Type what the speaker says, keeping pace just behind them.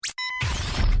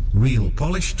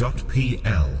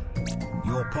realpolish.pl,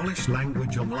 your Polish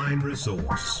language online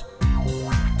resource.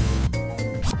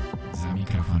 Za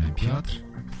mikrofonem Piotr,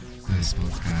 to jest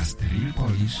podcast Real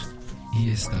Polish i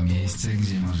jest to miejsce,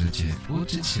 gdzie możecie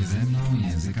uczyć się ze mną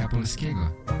języka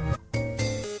polskiego.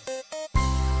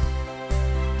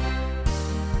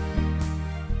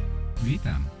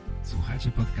 Witam,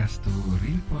 słuchacie podcastu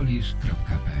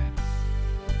realpolish.pl.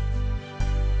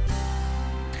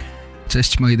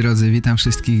 Cześć moi drodzy, witam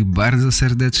wszystkich bardzo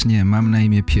serdecznie, mam na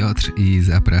imię Piotr i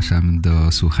zapraszam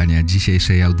do słuchania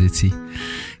dzisiejszej audycji.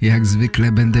 Jak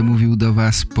zwykle będę mówił do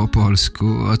Was po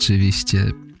polsku, oczywiście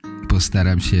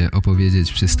postaram się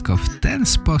opowiedzieć wszystko w ten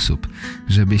sposób,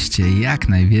 żebyście jak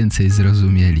najwięcej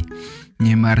zrozumieli.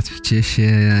 Nie martwcie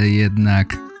się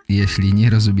jednak, jeśli nie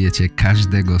rozumiecie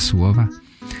każdego słowa,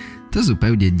 to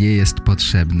zupełnie nie jest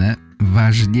potrzebne.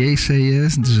 Ważniejsze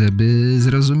jest, żeby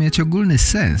zrozumieć ogólny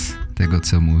sens tego,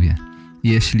 co mówię.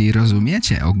 Jeśli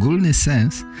rozumiecie ogólny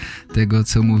sens tego,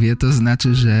 co mówię, to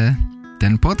znaczy, że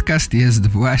ten podcast jest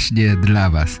właśnie dla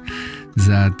Was.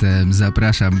 Zatem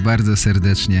zapraszam bardzo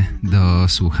serdecznie do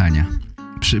słuchania.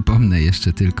 Przypomnę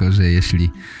jeszcze tylko, że jeśli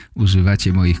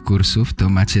używacie moich kursów, to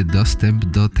macie dostęp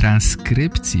do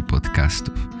transkrypcji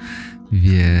podcastów,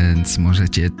 więc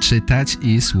możecie czytać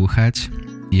i słuchać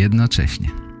jednocześnie.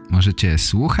 Możecie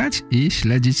słuchać i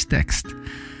śledzić tekst,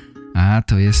 a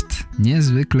to jest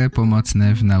niezwykle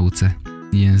pomocne w nauce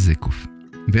języków.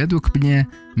 Według mnie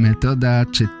metoda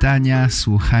czytania,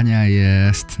 słuchania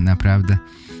jest naprawdę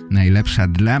najlepsza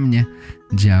dla mnie,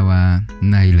 działa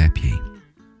najlepiej.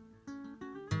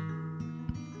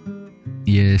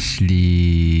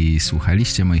 Jeśli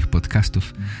słuchaliście moich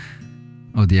podcastów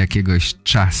od jakiegoś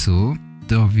czasu,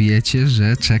 to wiecie,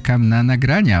 że czekam na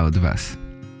nagrania od Was.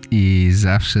 I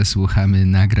zawsze słuchamy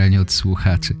nagrań od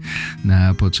słuchaczy.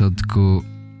 Na początku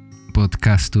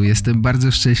podcastu jestem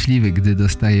bardzo szczęśliwy, gdy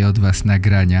dostaję od Was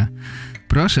nagrania.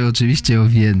 Proszę oczywiście o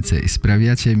więcej.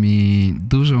 Sprawiacie mi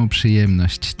dużą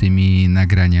przyjemność tymi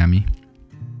nagraniami.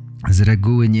 Z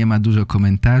reguły nie ma dużo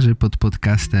komentarzy pod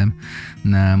podcastem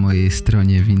na mojej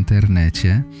stronie w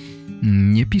internecie.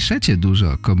 Nie piszecie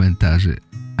dużo komentarzy,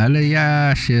 ale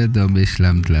ja się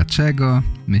domyślam dlaczego.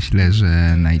 Myślę,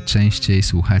 że najczęściej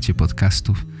słuchacie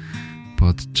podcastów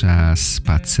podczas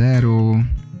spaceru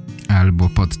albo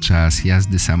podczas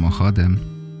jazdy samochodem.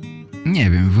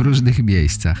 Nie wiem, w różnych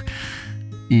miejscach.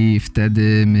 I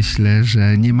wtedy myślę,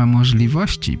 że nie ma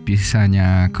możliwości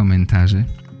pisania komentarzy.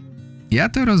 Ja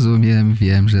to rozumiem,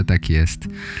 wiem, że tak jest.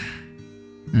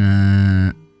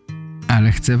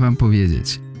 Ale chcę Wam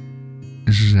powiedzieć,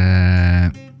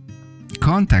 że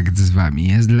kontakt z Wami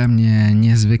jest dla mnie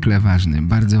niezwykle ważny.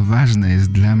 Bardzo ważne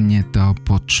jest dla mnie to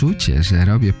poczucie, że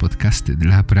robię podcasty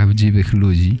dla prawdziwych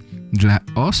ludzi, dla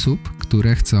osób,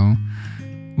 które chcą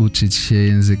uczyć się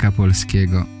języka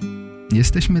polskiego.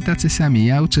 Jesteśmy tacy sami.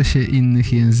 Ja uczę się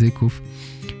innych języków.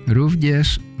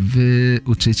 Również Wy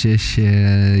uczycie się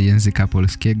języka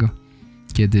polskiego.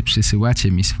 Kiedy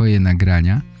przysyłacie mi swoje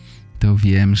nagrania, to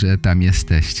wiem, że tam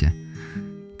jesteście.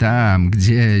 Tam,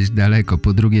 gdzieś daleko,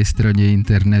 po drugiej stronie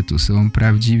internetu są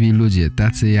prawdziwi ludzie,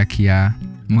 tacy jak ja,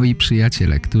 moi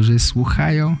przyjaciele, którzy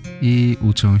słuchają i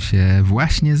uczą się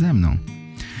właśnie ze mną.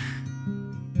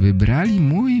 Wybrali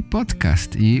mój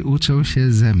podcast i uczą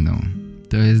się ze mną.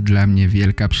 To jest dla mnie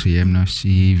wielka przyjemność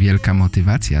i wielka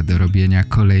motywacja do robienia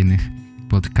kolejnych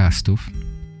podcastów.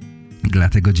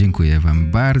 Dlatego dziękuję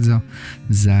Wam bardzo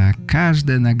za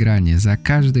każde nagranie, za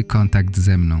każdy kontakt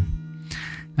ze mną.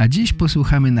 A dziś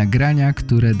posłuchamy nagrania,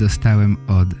 które dostałem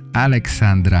od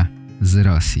Aleksandra z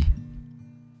Rosji.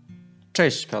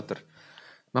 Cześć Piotr,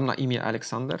 mam na imię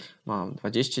Aleksander, mam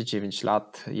 29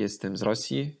 lat, jestem z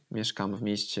Rosji, mieszkam w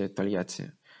mieście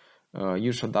Toliaty.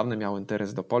 Już od dawna miałem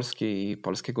interes do Polski i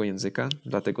polskiego języka,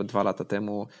 dlatego 2 lata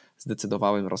temu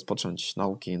zdecydowałem rozpocząć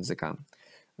naukę języka.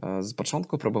 Z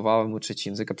początku próbowałem uczyć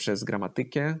języka przez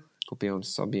gramatykę, kupiłem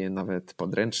sobie nawet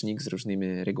podręcznik z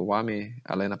różnymi regułami,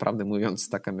 ale naprawdę mówiąc,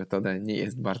 taka metoda nie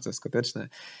jest bardzo skuteczna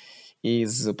i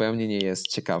zupełnie nie jest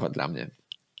ciekawa dla mnie.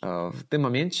 W tym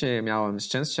momencie miałem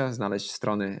szczęście znaleźć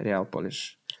stronę Real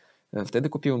Polish. Wtedy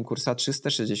kupiłem kursa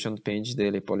 365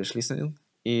 Daily Polish Listening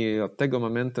i od tego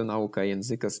momentu nauka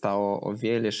języka stała o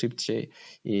wiele szybciej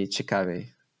i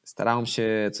ciekawiej. Starałem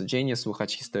się codziennie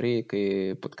słuchać historyjek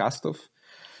i podcastów,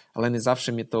 ale nie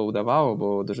zawsze mi to udawało,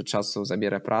 bo dużo czasu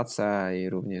zabiera praca i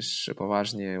również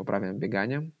poważnie uprawiam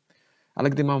bieganie. Ale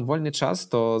gdy mam wolny czas,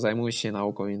 to zajmuję się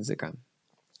nauką języka.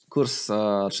 Kurs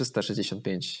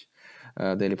 365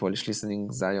 Daily Polish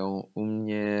Listening zajął u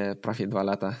mnie prawie 2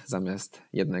 lata zamiast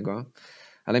 1,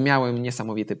 ale miałem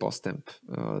niesamowity postęp.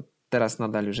 teraz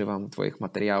nadal używam Twoich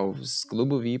materiałów z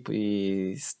klubu VIP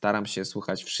i staram się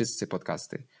słuchać wszystkie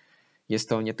podcasty. Jest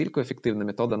to nie tylko efektywna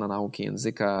metoda na naukę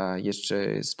języka,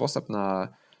 jeszcze sposób na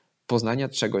poznanie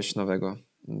czegoś nowego.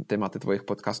 Tematy Twoich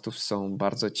podcastów są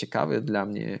bardzo ciekawe dla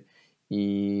mnie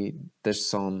i też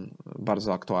są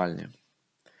bardzo aktualne.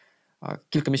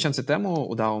 Kilka miesięcy temu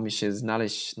udało mi się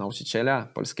znaleźć nauczyciela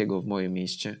polskiego w moim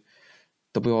mieście.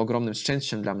 To było ogromnym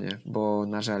szczęściem dla mnie, bo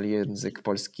na żal język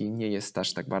polski nie jest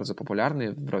aż tak bardzo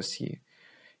popularny w Rosji.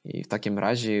 I w takim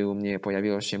razie u mnie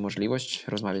pojawiła się możliwość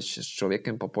rozmawiać z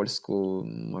człowiekiem po polsku,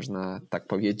 można tak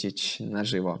powiedzieć, na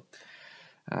żywo.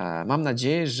 Mam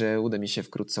nadzieję, że uda mi się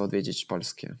wkrótce odwiedzić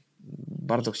Polskę.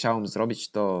 Bardzo chciałem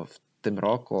zrobić to w tym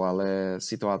roku, ale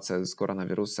sytuacja z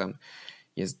koronawirusem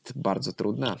jest bardzo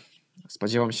trudna.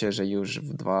 Spodziewam się, że już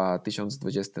w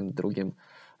 2022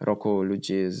 roku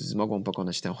ludzie zmogą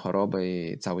pokonać tę chorobę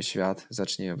i cały świat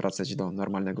zacznie wracać do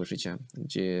normalnego życia,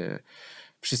 gdzie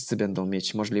wszyscy będą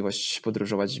mieć możliwość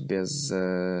podróżować bez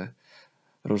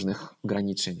różnych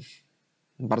ograniczeń.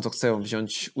 Bardzo chcę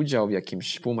wziąć udział w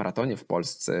jakimś półmaratonie w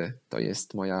Polsce. To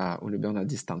jest moja ulubiona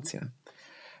dystancja.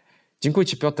 Dziękuję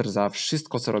Ci, Piotr, za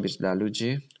wszystko, co robisz dla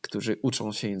ludzi, którzy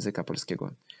uczą się języka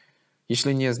polskiego.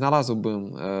 Jeśli nie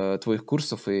znalazłbym Twoich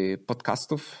kursów i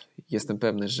podcastów, jestem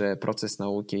pewny, że proces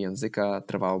nauki języka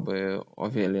trwałby o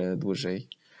wiele dłużej.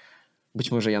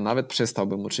 Być może ja nawet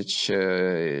przestałbym uczyć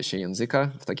się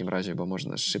języka w takim razie, bo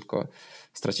można szybko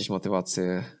stracić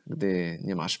motywację, gdy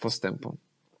nie masz postępu.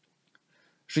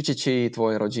 Życzę Ci i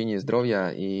Twojej rodzinie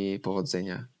zdrowia i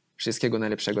powodzenia. Wszystkiego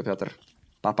najlepszego, Piotr.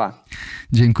 Pa, pa.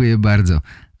 Dziękuję bardzo.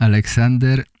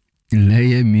 Aleksander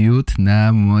leje miód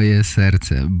na moje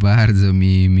serce. Bardzo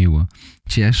mi miło.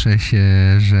 Cieszę się,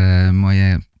 że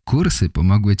moje kursy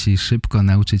pomogły Ci szybko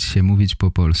nauczyć się mówić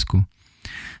po polsku.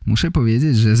 Muszę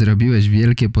powiedzieć, że zrobiłeś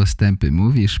wielkie postępy.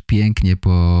 Mówisz pięknie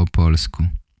po polsku.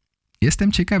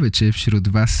 Jestem ciekawy, czy wśród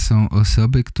Was są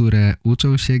osoby, które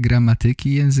uczą się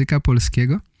gramatyki języka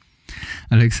polskiego?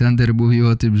 Aleksander mówił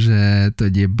o tym, że to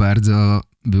nie bardzo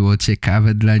było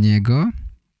ciekawe dla niego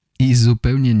i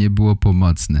zupełnie nie było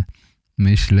pomocne.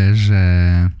 Myślę,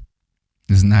 że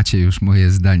znacie już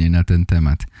moje zdanie na ten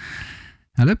temat.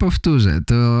 Ale powtórzę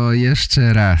to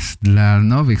jeszcze raz dla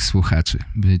nowych słuchaczy.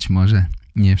 Być może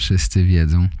nie wszyscy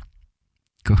wiedzą.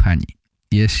 Kochani,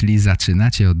 jeśli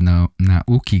zaczynacie od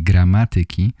nauki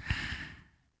gramatyki,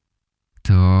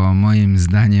 to moim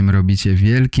zdaniem robicie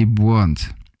wielki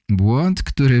błąd. Błąd,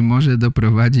 który może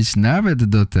doprowadzić nawet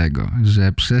do tego,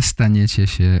 że przestaniecie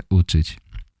się uczyć.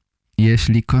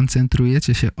 Jeśli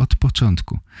koncentrujecie się od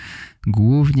początku,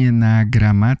 głównie na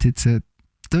gramatyce,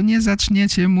 to nie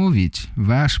zaczniecie mówić.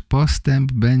 Wasz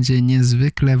postęp będzie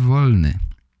niezwykle wolny.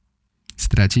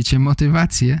 Stracicie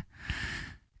motywację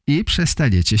i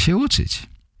przestaniecie się uczyć.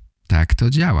 Tak to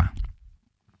działa.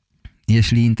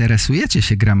 Jeśli interesujecie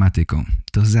się gramatyką,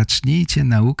 to zacznijcie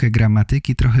naukę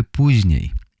gramatyki trochę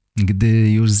później,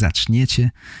 gdy już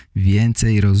zaczniecie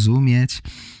więcej rozumieć,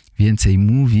 więcej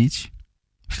mówić.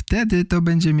 Wtedy to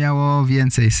będzie miało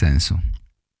więcej sensu.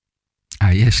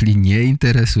 A jeśli nie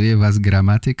interesuje Was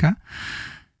gramatyka,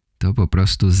 to po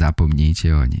prostu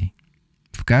zapomnijcie o niej.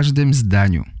 W każdym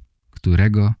zdaniu,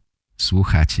 którego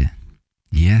słuchacie,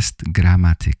 jest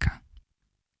gramatyka.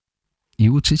 I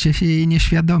uczycie się jej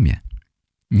nieświadomie.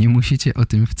 Nie musicie o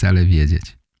tym wcale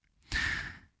wiedzieć.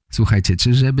 Słuchajcie,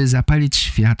 czy żeby zapalić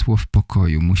światło w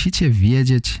pokoju, musicie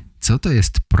wiedzieć, co to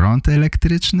jest prąd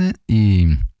elektryczny i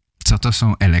co to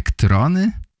są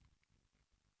elektrony?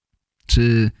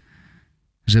 Czy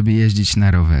żeby jeździć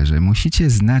na rowerze, musicie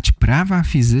znać prawa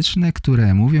fizyczne,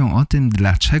 które mówią o tym,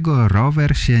 dlaczego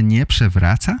rower się nie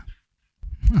przewraca?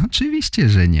 Oczywiście,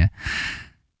 że nie.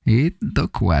 I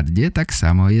dokładnie tak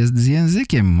samo jest z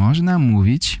językiem. Można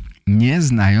mówić, nie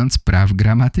znając praw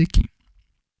gramatyki.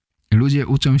 Ludzie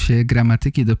uczą się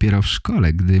gramatyki dopiero w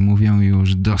szkole, gdy mówią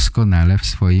już doskonale w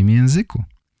swoim języku.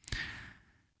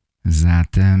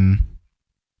 Zatem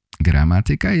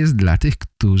gramatyka jest dla tych,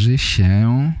 którzy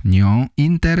się nią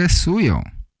interesują.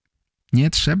 Nie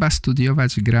trzeba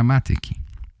studiować gramatyki.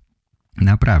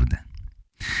 Naprawdę.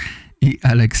 I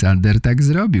Aleksander tak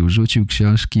zrobił. Rzucił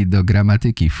książki do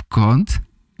gramatyki w kąt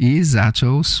i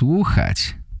zaczął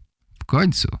słuchać. W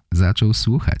końcu zaczął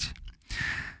słuchać.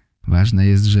 Ważne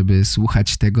jest, żeby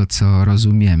słuchać tego, co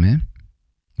rozumiemy,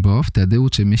 bo wtedy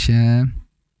uczymy się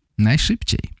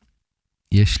najszybciej.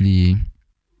 Jeśli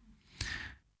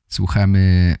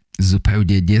słuchamy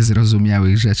zupełnie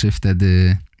niezrozumiałych rzeczy,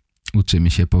 wtedy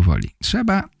uczymy się powoli.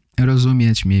 Trzeba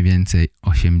rozumieć mniej więcej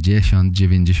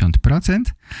 80-90%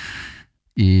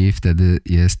 i wtedy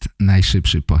jest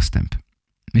najszybszy postęp.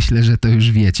 Myślę, że to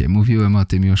już wiecie. Mówiłem o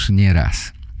tym już nie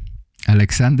raz.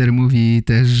 Aleksander mówi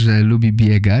też, że lubi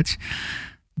biegać.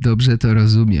 Dobrze to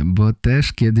rozumiem, bo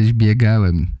też kiedyś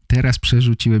biegałem. Teraz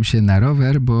przerzuciłem się na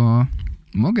rower, bo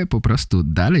mogę po prostu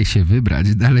dalej się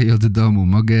wybrać, dalej od domu.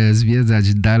 Mogę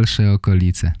zwiedzać dalsze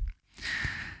okolice.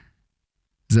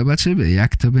 Zobaczymy,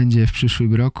 jak to będzie w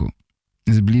przyszłym roku.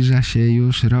 Zbliża się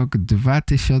już rok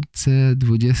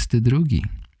 2022.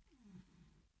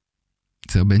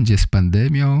 Co będzie z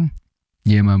pandemią?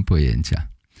 Nie mam pojęcia.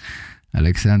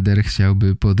 Aleksander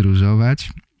chciałby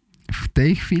podróżować. W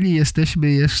tej chwili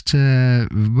jesteśmy jeszcze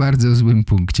w bardzo złym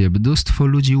punkcie. Mnóstwo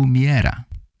ludzi umiera.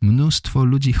 Mnóstwo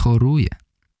ludzi choruje.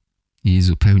 I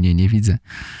zupełnie nie widzę,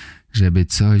 żeby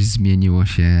coś zmieniło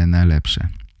się na lepsze.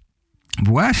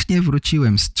 Właśnie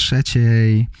wróciłem z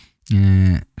trzeciej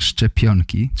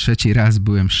szczepionki. 3. raz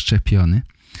byłem szczepiony.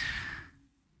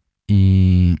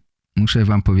 I muszę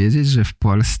wam powiedzieć, że w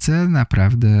Polsce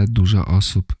naprawdę dużo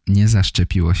osób nie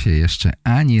zaszczepiło się jeszcze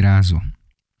ani razu.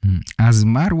 A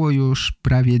zmarło już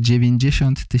prawie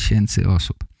 90 000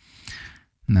 osób.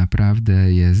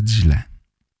 Naprawdę jest źle.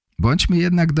 Bądźmy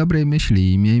jednak dobrej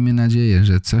myśli i miejmy nadzieję,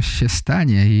 że coś się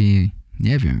stanie i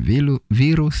nie wiem,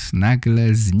 wirus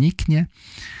nagle zniknie.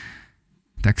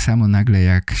 Tak samo nagle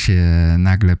jak się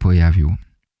nagle pojawił.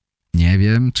 Nie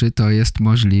wiem, czy to jest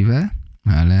możliwe,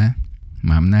 ale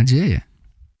mam nadzieję.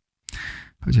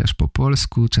 Chociaż po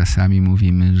polsku czasami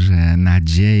mówimy, że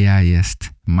nadzieja jest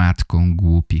matką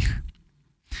głupich.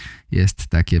 Jest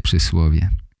takie przysłowie.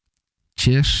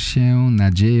 Ciesz się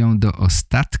nadzieją do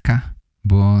ostatka,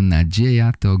 bo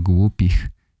nadzieja to głupich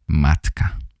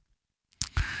matka.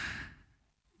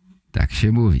 Tak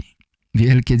się mówi.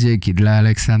 Wielkie dzięki dla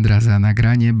Aleksandra za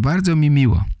nagranie. Bardzo mi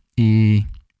miło. I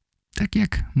tak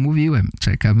jak mówiłem,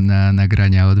 czekam na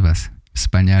nagrania od was.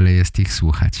 Wspaniale jest ich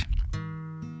słuchać.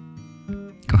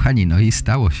 Kochani, no i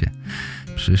stało się.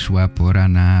 Przyszła pora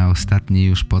na ostatni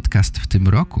już podcast w tym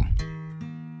roku.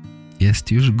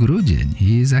 Jest już grudzień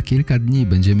i za kilka dni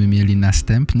będziemy mieli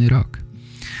następny rok.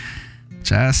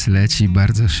 Czas leci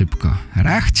bardzo szybko.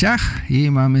 Rach, ciach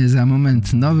i mamy za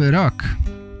moment nowy rok.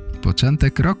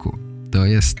 Początek roku. To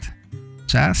jest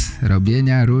czas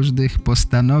robienia różnych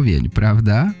postanowień,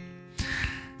 prawda?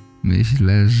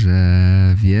 Myślę,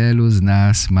 że wielu z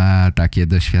nas ma takie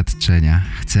doświadczenia.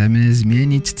 Chcemy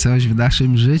zmienić coś w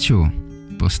naszym życiu.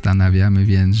 Postanawiamy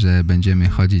więc, że będziemy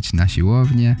chodzić na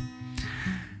siłownię,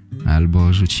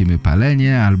 albo rzucimy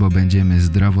palenie, albo będziemy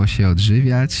zdrowo się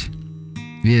odżywiać.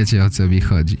 Wiecie, o co mi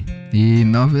chodzi. I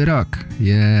nowy rok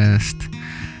jest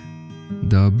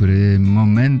dobrym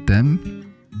momentem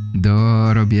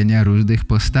do robienia różnych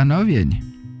postanowień.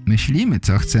 Myślimy,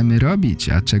 co chcemy robić,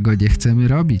 a czego nie chcemy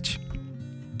robić.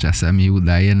 Czasami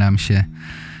udaje nam się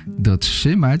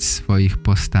dotrzymać swoich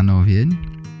postanowień,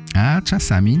 a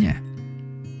czasami nie.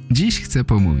 Dziś chcę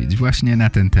pomówić właśnie na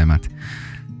ten temat,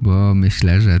 bo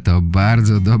myślę, że to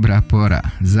bardzo dobra pora.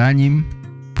 Zanim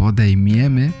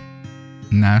podejmiemy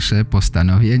nasze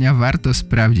postanowienia, warto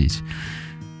sprawdzić,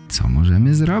 co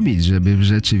możemy zrobić, żeby w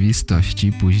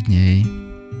rzeczywistości później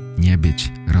nie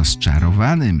być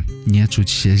rozczarowanym, nie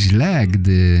czuć się źle,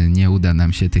 gdy nie uda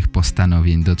nam się tych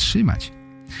postanowień dotrzymać.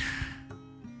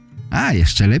 A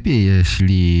jeszcze lepiej,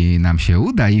 jeśli nam się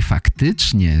uda i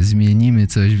faktycznie zmienimy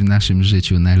coś w naszym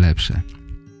życiu na lepsze.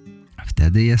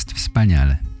 Wtedy jest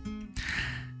wspaniale.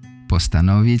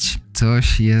 Postanowić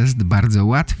coś jest bardzo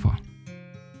łatwo.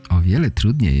 O wiele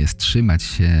trudniej jest trzymać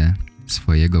się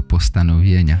swojego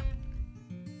postanowienia.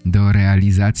 Do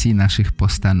realizacji naszych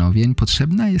postanowień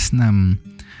potrzebna jest nam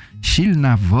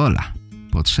silna wola.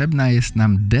 Potrzebna jest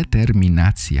nam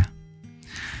determinacja.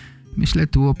 Myślę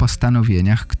tu o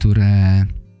postanowieniach, które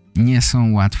nie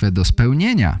są łatwe do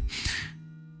spełnienia.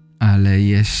 Ale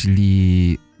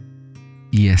jeśli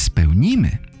je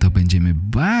spełnimy, to będziemy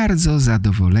bardzo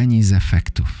zadowoleni z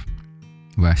efektów.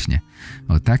 Właśnie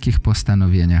o takich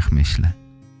postanowieniach myślę.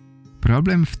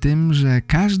 Problem w tym, że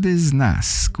każdy z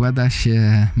nas składa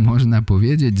się, można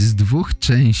powiedzieć, z 2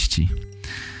 części,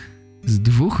 z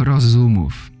 2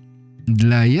 rozumów.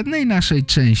 Dla jednej naszej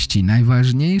części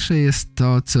najważniejsze jest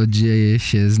to, co dzieje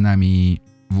się z nami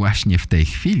właśnie w tej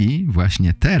chwili,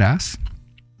 właśnie teraz.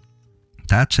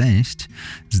 Ta część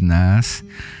z nas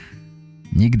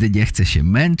nigdy nie chce się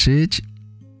męczyć,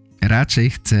 raczej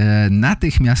chce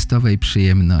natychmiastowej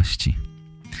przyjemności.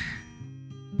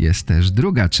 Jest też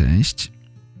druga część,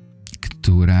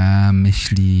 która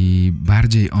myśli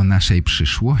bardziej o naszej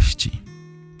przyszłości.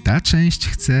 Ta część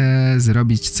chce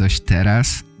zrobić coś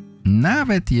teraz,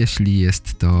 nawet jeśli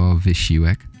jest to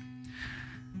wysiłek,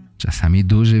 czasami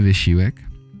duży wysiłek,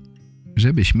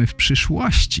 żebyśmy w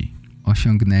przyszłości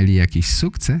osiągnęli jakiś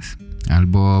sukces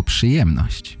albo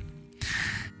przyjemność.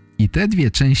 I te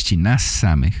dwie części nas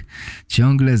samych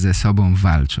ciągle ze sobą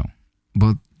walczą.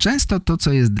 Bo często to,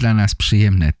 co jest dla nas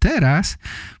przyjemne teraz,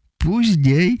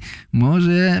 później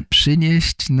może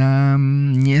przynieść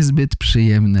nam niezbyt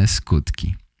przyjemne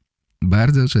skutki.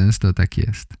 Bardzo często tak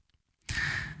jest.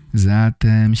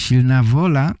 Zatem silna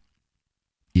wola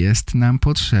jest nam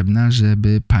potrzebna,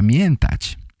 żeby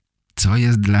pamiętać, co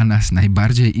jest dla nas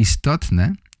najbardziej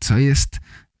istotne, co jest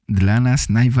dla nas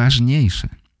najważniejsze.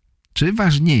 Czy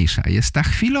ważniejsza jest ta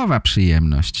chwilowa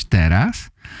przyjemność teraz,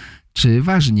 czy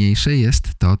ważniejsze jest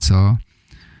to, co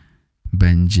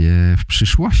będzie w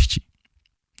przyszłości.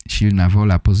 Silna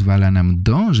wola pozwala nam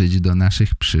dążyć do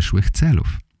naszych przyszłych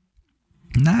celów.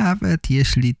 Nawet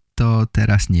jeśli to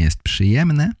teraz nie jest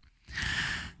przyjemne,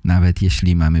 nawet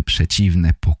jeśli mamy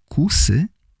przeciwne pokusy,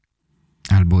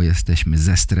 albo jesteśmy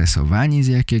zestresowani z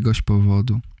jakiegoś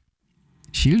powodu,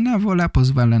 silna wola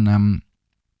pozwala nam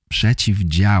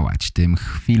przeciwdziałać tym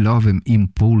chwilowym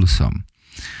impulsom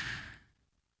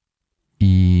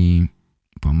i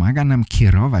pomaga nam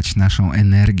kierować naszą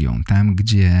energią tam,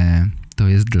 gdzie to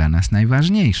jest dla nas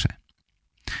najważniejsze.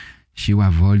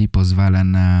 Siła woli pozwala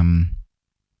nam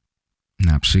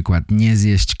na przykład nie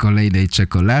zjeść kolejnej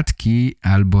czekoladki,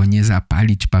 albo nie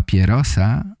zapalić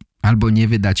papierosa, albo nie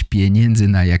wydać pieniędzy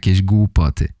na jakieś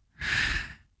głupoty.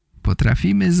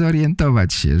 Potrafimy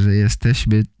zorientować się, że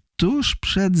jesteśmy tuż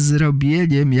przed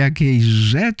zrobieniem jakiejś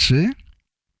rzeczy,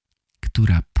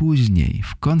 która później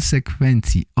w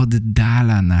konsekwencji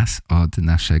oddala nas od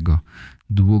naszego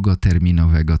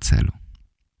długoterminowego celu.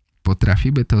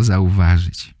 Potrafimy to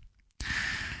zauważyć.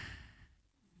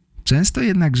 Często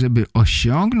jednak, żeby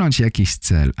osiągnąć jakiś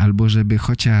cel albo żeby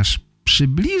chociaż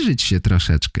przybliżyć się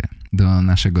troszeczkę do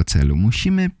naszego celu,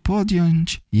 musimy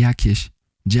podjąć jakieś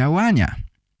działania.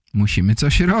 Musimy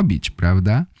coś robić,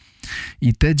 prawda?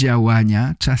 I te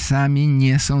działania czasami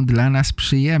nie są dla nas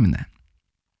przyjemne.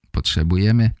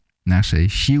 Potrzebujemy naszej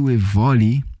siły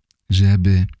woli,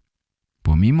 żeby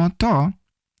pomimo to,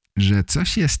 że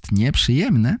coś jest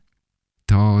nieprzyjemne,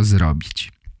 to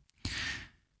zrobić.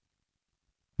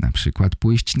 Na przykład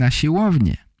pójść na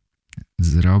siłownię,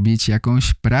 zrobić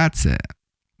jakąś pracę,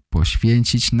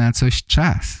 poświęcić na coś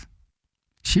czas.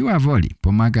 Siła woli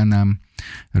pomaga nam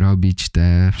robić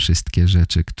te wszystkie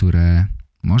rzeczy, które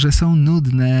może są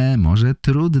nudne, może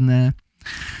trudne,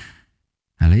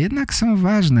 ale jednak są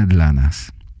ważne dla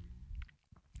nas.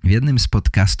 W jednym z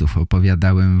podcastów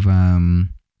opowiadałem wam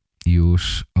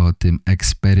już o tym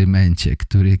eksperymencie,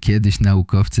 który kiedyś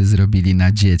naukowcy zrobili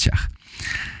na dzieciach.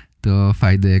 To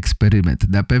fajny eksperyment.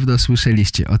 Na pewno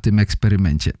słyszeliście o tym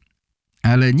eksperymencie.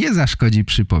 Ale nie zaszkodzi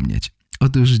przypomnieć.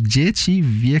 Otóż dzieci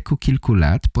w wieku kilku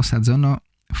lat posadzono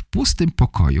w pustym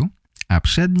pokoju, a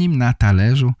przed nim na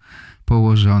talerzu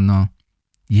położono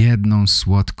jedną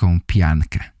słodką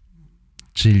piankę,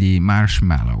 czyli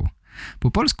marshmallow.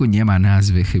 Po polsku nie ma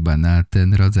nazwy chyba na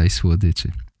ten rodzaj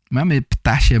słodyczy. Mamy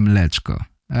ptasie mleczko,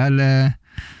 ale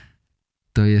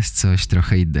to jest coś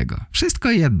trochę innego.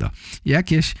 Wszystko jedno.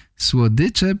 Jakieś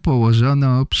słodycze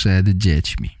położono przed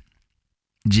dziećmi.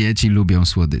 Dzieci lubią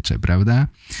słodycze, prawda?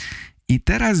 I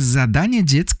teraz zadanie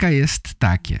dziecka jest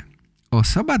takie.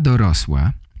 Osoba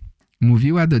dorosła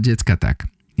mówiła do dziecka tak.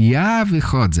 Ja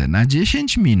wychodzę na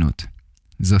 10 minut.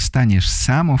 Zostaniesz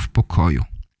samo w pokoju.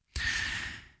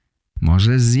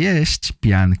 Możesz zjeść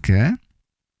piankę,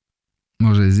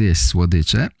 możesz zjeść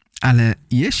słodycze, ale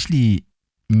jeśli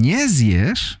nie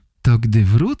zjesz, to gdy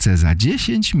wrócę za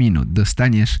 10 minut,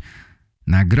 dostaniesz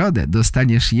nagrodę,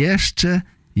 dostaniesz jeszcze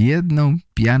jedną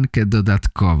piankę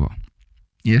dodatkowo.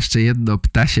 Jeszcze jedno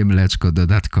ptasie mleczko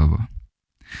dodatkowo.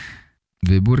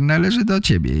 Wybór należy do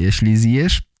ciebie. Jeśli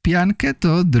zjesz piankę,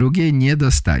 to drugiej nie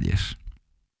dostaniesz.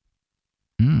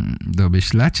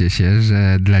 Domyślacie się,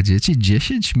 że dla dzieci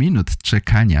 10 minut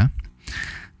czekania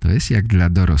to jest jak dla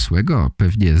dorosłego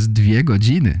pewnie z 2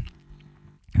 godziny.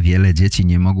 Wiele dzieci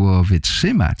nie mogło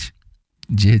wytrzymać.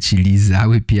 Dzieci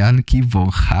lizały pianki,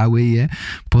 wąchały je,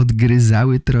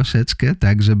 podgryzały troszeczkę,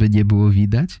 tak żeby nie było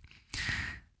widać.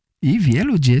 I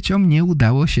wielu dzieciom nie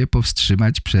udało się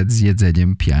powstrzymać przed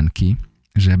zjedzeniem pianki,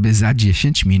 żeby za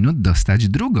 10 minut dostać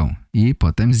drugą i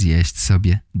potem zjeść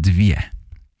sobie 2.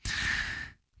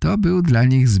 To był dla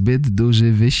nich zbyt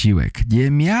duży wysiłek.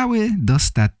 Nie miały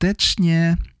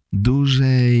dostatecznie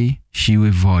dużej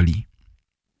siły woli.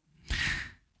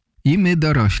 I my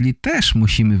dorośli też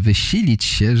musimy wysilić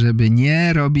się, żeby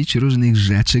nie robić różnych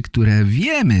rzeczy, które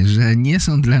wiemy, że nie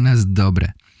są dla nas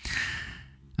dobre.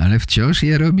 Ale wciąż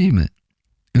je robimy.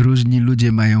 Różni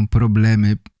ludzie mają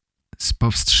problemy z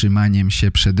powstrzymaniem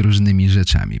się przed różnymi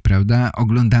rzeczami, prawda?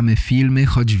 Oglądamy filmy,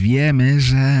 choć wiemy,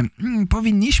 że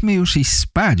powinniśmy już iść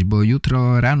spać, bo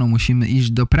jutro rano musimy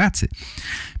iść do pracy.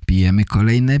 Pijemy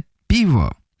kolejne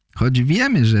piwo, choć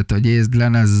wiemy, że to nie jest dla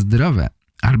nas zdrowe.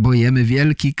 Albo jemy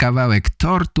wielki kawałek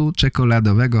tortu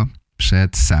czekoladowego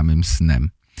przed samym snem.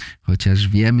 Chociaż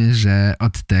wiemy, że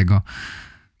od tego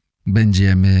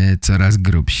będziemy coraz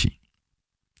grubsi.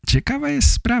 Ciekawa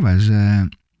jest sprawa, że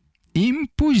im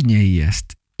później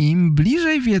jest, im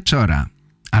bliżej wieczora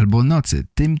albo nocy,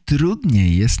 tym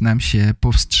trudniej jest nam się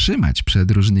powstrzymać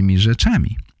przed różnymi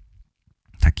rzeczami.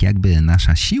 Tak jakby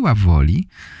nasza siła woli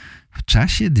w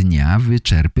czasie dnia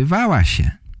wyczerpywała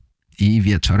się i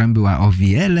wieczorem była o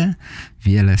wiele,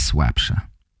 wiele słabsza.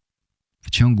 W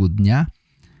ciągu dnia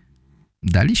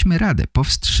daliśmy radę,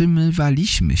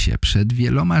 powstrzymywaliśmy się przed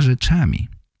wieloma rzeczami,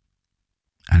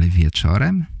 ale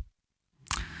wieczorem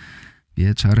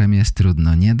jest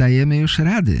trudno, nie dajemy już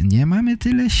rady, nie mamy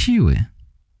tyle siły.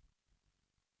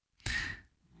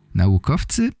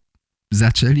 Naukowcy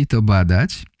zaczęli to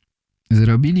badać,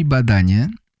 zrobili badanie,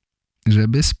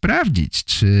 żeby sprawdzić,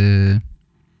 czy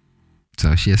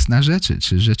coś jest na rzeczy,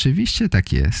 czy rzeczywiście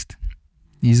tak jest.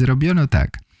 I zrobiono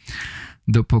tak.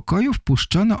 Do pokoju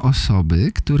wpuszczono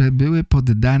osoby, które były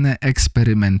poddane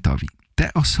eksperymentowi.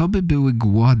 Te osoby były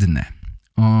głodne.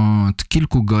 Od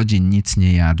kilku godzin nic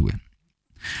nie jadły.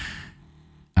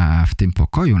 A w tym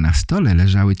pokoju na stole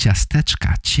leżały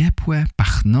ciasteczka, ciepłe,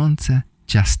 pachnące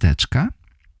ciasteczka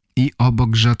i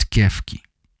obok rzodkiewki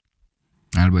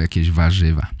albo jakieś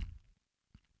warzywa.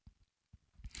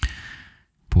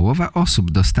 Połowa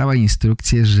osób dostała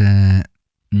instrukcję, że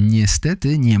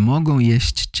niestety nie mogą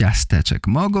jeść ciasteczek,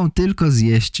 mogą tylko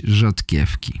zjeść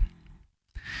rzodkiewki.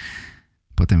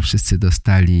 Potem wszyscy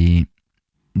dostali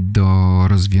do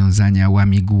rozwiązania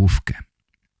łamigłówkę.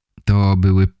 To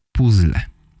były puzzle,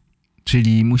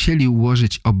 czyli musieli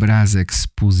ułożyć obrazek z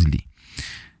puzli.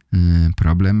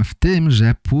 Problem w tym,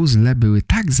 że puzzle były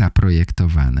tak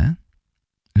zaprojektowane,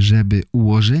 żeby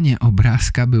ułożenie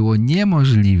obrazka było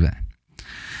niemożliwe.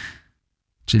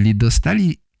 Czyli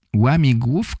dostali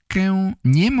łamigłówkę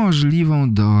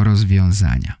niemożliwą do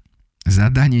rozwiązania.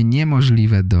 Zadanie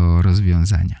niemożliwe do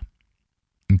rozwiązania.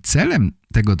 Celem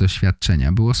tego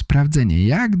doświadczenia było sprawdzenie,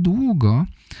 jak długo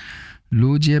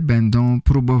ludzie będą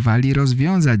próbowali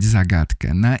rozwiązać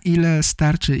zagadkę, na ile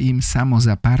starczy im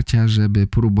samozaparcia, żeby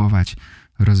próbować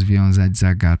rozwiązać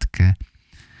zagadkę,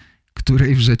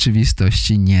 której w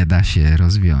rzeczywistości nie da się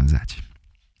rozwiązać.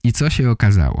 I co się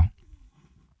okazało?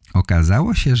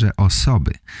 Okazało się, że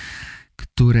osoby,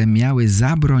 które miały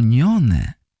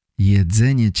zabronione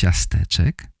jedzenie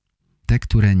ciasteczek, te,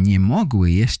 które nie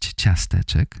mogły jeść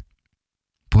ciasteczek,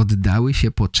 poddały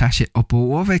się po czasie o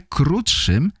połowę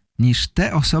krótszym niż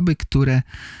te osoby, które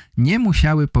nie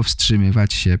musiały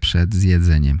powstrzymywać się przed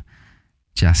zjedzeniem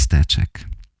ciasteczek.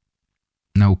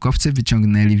 Naukowcy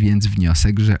wyciągnęli więc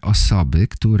wniosek, że osoby,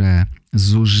 które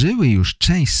zużyły już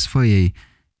część swojej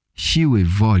siły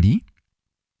woli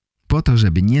po to,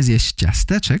 żeby nie zjeść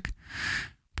ciasteczek,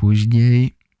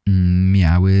 później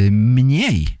miały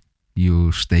mniej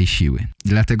już tej siły.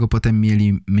 Dlatego potem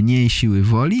mieli mniej siły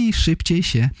woli i szybciej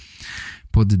się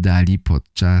poddali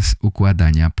podczas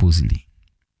układania puzli.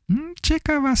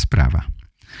 Ciekawa sprawa.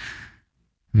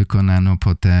 Wykonano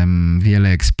potem wiele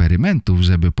eksperymentów,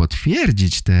 żeby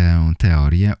potwierdzić tę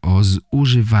teorię o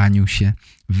zużywaniu się,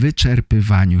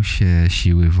 wyczerpywaniu się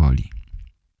siły woli.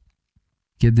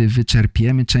 Kiedy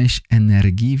wyczerpiemy część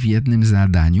energii w jednym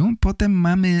zadaniu, potem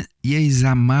mamy jej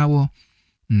za mało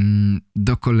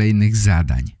do kolejnych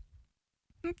zadań.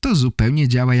 To zupełnie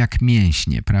działa jak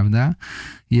mięśnie, prawda?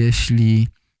 Jeśli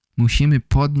musimy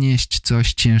podnieść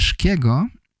coś ciężkiego,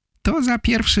 to za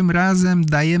pierwszym razem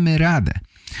dajemy radę.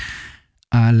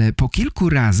 Ale po kilku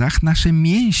razach nasze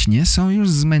mięśnie są już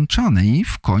zmęczone i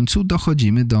w końcu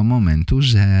dochodzimy do momentu,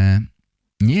 że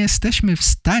nie jesteśmy w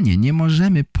stanie, nie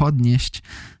możemy podnieść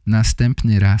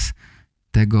następny raz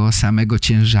tego samego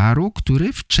ciężaru,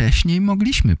 który wcześniej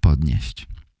mogliśmy podnieść.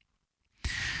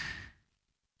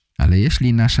 Ale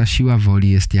jeśli nasza siła woli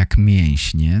jest jak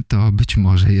mięśnie, to być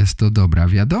może jest to dobra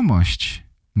wiadomość,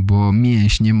 bo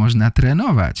mięśnie można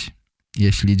trenować.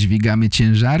 Jeśli dźwigamy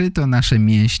ciężary, to nasze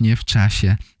mięśnie w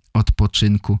czasie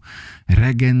odpoczynku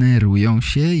regenerują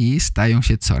się i stają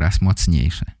się coraz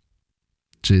mocniejsze.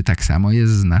 Czy tak samo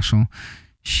jest z naszą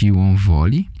siłą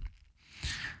woli?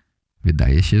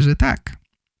 Wydaje się, że tak.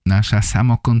 Nasza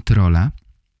samokontrola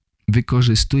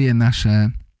wykorzystuje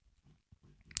nasze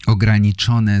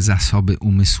ograniczone zasoby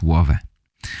umysłowe.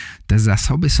 Te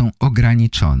zasoby są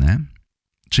ograniczone,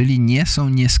 czyli nie są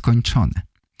nieskończone.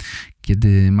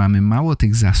 Kiedy mamy mało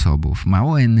tych zasobów,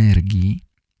 mało energii,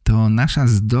 to nasza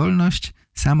zdolność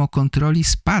samokontroli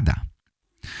spada.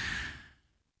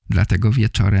 Dlatego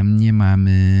wieczorem nie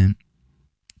mamy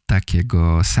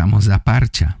takiego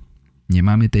samozaparcia, nie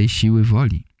mamy tej siły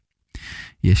woli.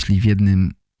 Jeśli w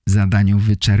jednym zadaniu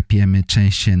wyczerpiemy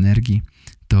część energii,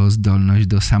 to zdolność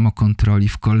do samokontroli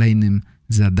w kolejnym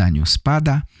zadaniu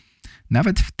spada,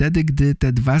 nawet wtedy, gdy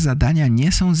te dwa zadania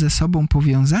nie są ze sobą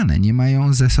powiązane, nie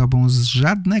mają ze sobą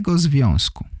żadnego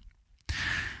związku.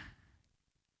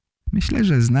 Myślę,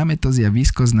 że znamy to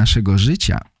zjawisko z naszego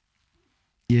życia.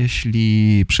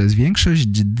 Jeśli przez większość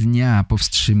dnia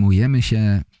powstrzymujemy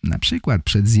się na przykład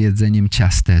przed zjedzeniem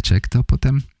ciasteczek, to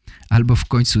potem albo w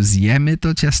końcu zjemy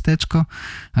to ciasteczko,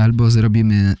 albo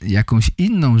zrobimy jakąś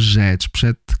inną rzecz,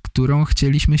 przed którą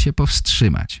chcieliśmy się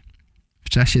powstrzymać. W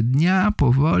czasie dnia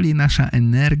powoli nasza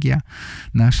energia,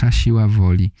 nasza siła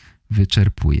woli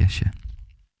wyczerpuje się.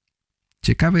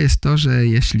 Ciekawe jest to, że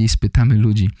jeśli spytamy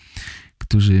ludzi,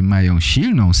 którzy mają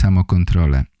silną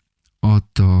samokontrolę, o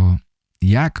to,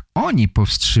 jak oni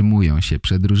powstrzymują się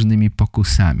przed różnymi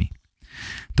pokusami,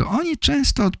 to oni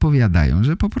często odpowiadają,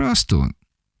 że po prostu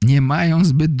nie mają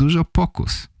zbyt dużo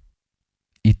pokus.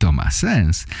 I to ma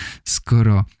sens.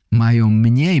 Skoro mają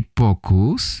mniej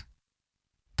pokus,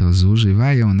 to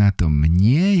zużywają na to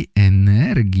mniej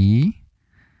energii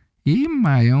i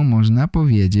mają, można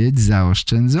powiedzieć,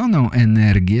 zaoszczędzoną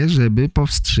energię, żeby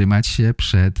powstrzymać się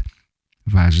przed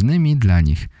ważnymi dla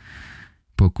nich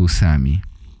pokusami.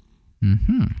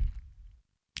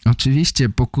 Oczywiście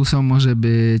pokusą może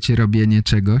być robienie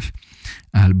czegoś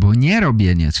albo nie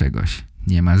robienie czegoś.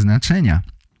 Nie ma znaczenia.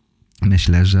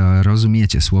 Myślę, że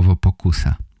rozumiecie słowo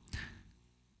pokusa.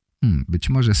 Być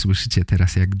może słyszycie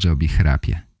teraz, jak Joby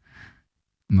chrapie.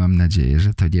 Mam nadzieję,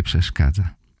 że to nie przeszkadza.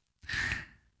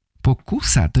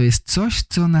 Pokusa to jest coś,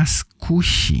 co nas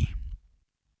kusi.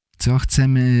 Co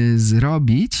chcemy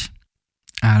zrobić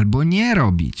albo nie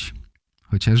robić.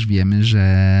 Chociaż wiemy,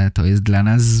 że to jest dla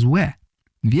nas złe.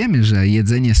 Wiemy, że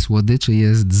jedzenie słodyczy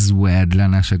jest złe dla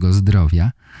naszego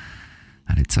zdrowia,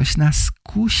 ale coś nas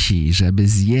kusi, żeby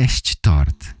zjeść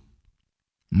tort.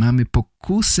 Mamy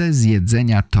pokusę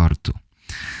zjedzenia tortu.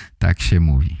 Tak się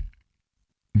mówi.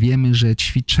 Wiemy, że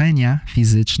ćwiczenia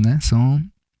fizyczne są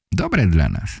dobre dla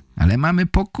nas, ale mamy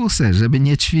pokusę, żeby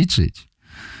nie ćwiczyć.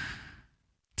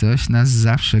 Coś nas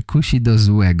zawsze kusi do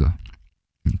złego.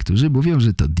 Niektórzy mówią,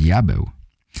 że to diabeł.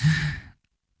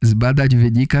 Z badań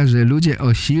wynika, że ludzie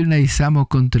o silnej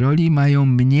samokontroli mają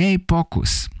mniej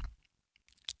pokus.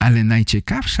 Ale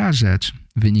najciekawsza rzecz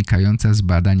wynikająca z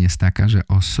badań jest taka, że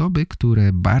osoby,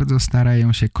 które bardzo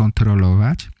starają się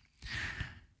kontrolować,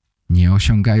 nie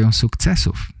osiągają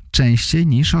sukcesów. Częściej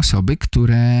niż osoby,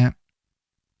 które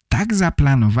tak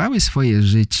zaplanowały swoje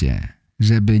życie,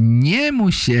 żeby nie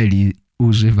musieli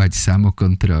używać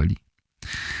samokontroli.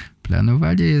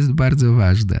 Planowanie jest bardzo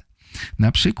ważne.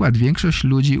 Na przykład większość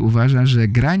ludzi uważa, że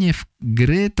granie w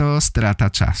gry to strata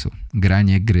czasu.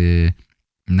 Granie gry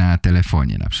na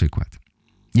telefonie na przykład.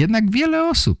 Jednak wiele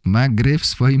osób ma gry w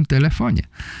swoim telefonie.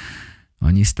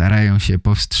 Oni starają się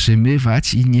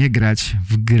powstrzymywać i nie grać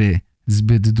w gry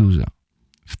zbyt dużo.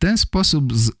 W ten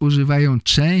sposób zużywają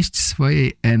część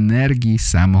swojej energii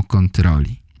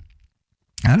samokontroli.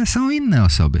 Ale są inne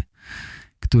osoby,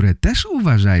 które też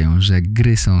uważają, że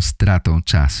gry są stratą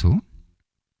czasu,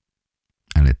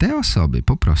 ale te osoby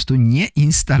po prostu nie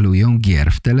instalują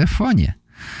gier w telefonie.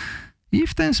 I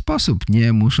w ten sposób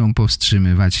nie muszą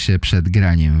powstrzymywać się przed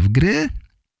graniem w gry,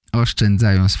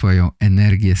 oszczędzają swoją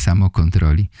energię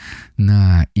samokontroli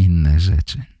na inne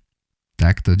rzeczy.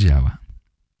 Tak to działa.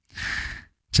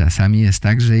 Czasami jest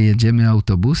tak, że jedziemy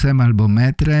autobusem albo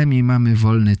metrem i mamy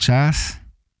wolny czas,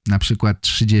 na przykład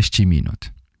 30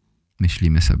 minut.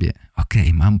 Myślimy sobie,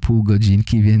 mam pół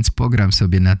godzinki, więc pogram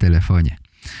sobie na telefonie.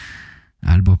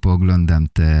 Albo pooglądam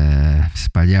te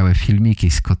wspaniałe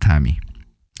filmiki z kotami.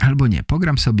 Albo nie,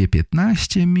 pogram sobie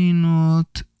 15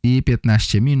 minut i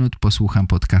 15 minut posłucham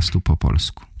podcastu po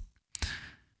polsku.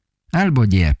 Albo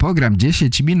nie, pogram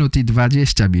 10 minut i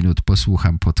 20 minut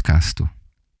posłucham podcastu.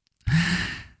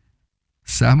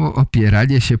 Samo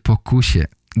opieranie się pokusie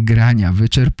grania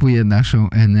wyczerpuje naszą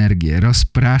energię,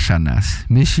 rozprasza nas.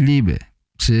 Myślimy,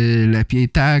 czy lepiej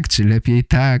tak, czy lepiej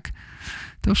tak.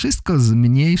 To wszystko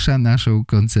zmniejsza naszą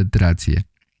koncentrację.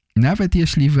 Nawet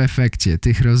jeśli w efekcie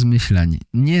tych rozmyślań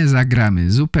nie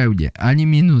zagramy zupełnie ani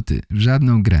minuty w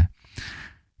żadną grę,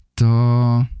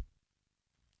 to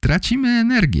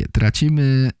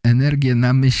tracimy energię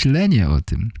na myślenie o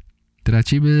tym.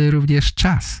 Tracimy również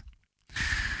czas.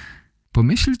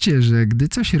 Pomyślcie, że gdy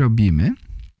coś robimy,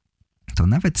 to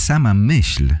nawet sama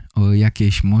myśl o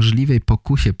jakiejś możliwej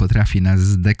pokusie potrafi nas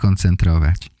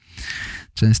zdekoncentrować.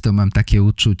 Często mam takie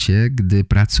uczucie, gdy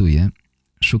pracuję,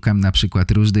 szukam na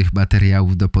przykład różnych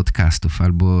materiałów do podcastów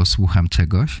albo słucham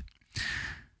czegoś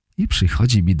i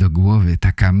przychodzi mi do głowy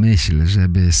taka myśl,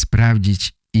 żeby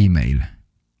sprawdzić e-mail.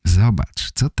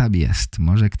 Zobacz, co tam jest,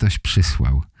 może ktoś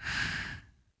przysłał.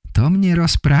 To mnie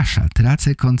rozprasza,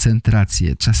 tracę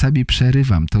koncentrację, czasami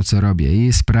przerywam to, co robię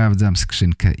i sprawdzam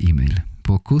skrzynkę e-mail.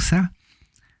 Pokusa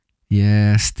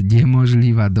jest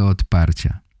niemożliwa do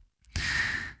odparcia.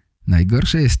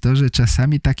 Najgorsze jest to, że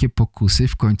czasami takie pokusy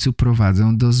w końcu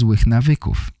prowadzą do złych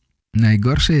nawyków.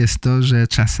 Najgorsze jest to, że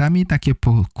czasami takie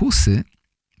pokusy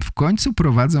w końcu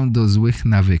prowadzą do złych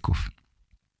nawyków.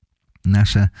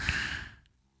 Nasze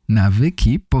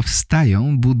nawyki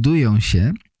powstają, budują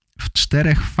się w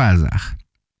 4 fazach.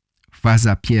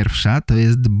 Faza pierwsza to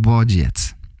jest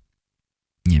bodziec.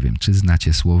 Nie wiem, czy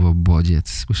znacie słowo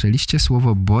bodziec. Słyszeliście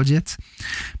słowo bodziec?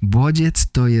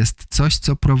 Bodziec to jest coś,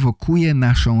 co prowokuje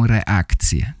naszą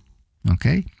reakcję.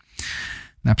 Okay?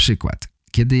 Na przykład,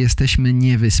 kiedy jesteśmy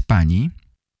niewyspani,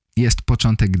 jest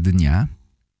początek dnia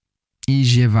i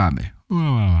ziewamy.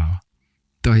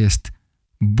 To jest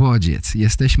bodziec.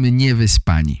 Jesteśmy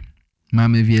niewyspani.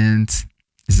 Mamy więc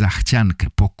zachciankę,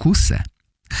 pokusę,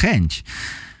 chęć,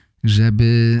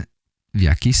 żeby w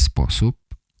jakiś sposób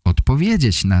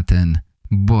odpowiedzieć na ten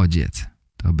bodziec.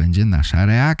 To będzie nasza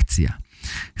reakcja.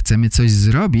 Chcemy coś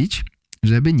zrobić,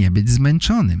 żeby nie być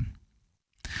zmęczonym.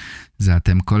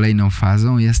 Zatem kolejną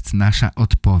fazą jest nasza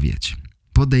odpowiedź.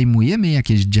 Podejmujemy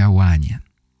jakieś działanie.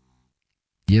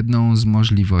 Jedną z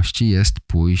możliwości jest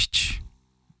pójść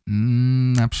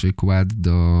na przykład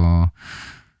do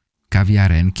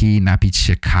kawiarenki i napić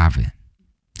się kawy.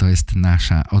 To jest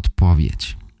nasza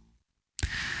odpowiedź.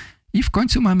 I w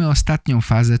końcu mamy ostatnią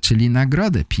fazę, czyli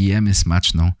nagrodę. Pijemy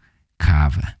smaczną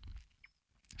kawę.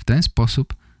 W ten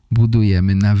sposób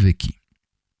budujemy nawyki.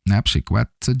 Na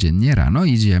przykład codziennie rano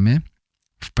idziemy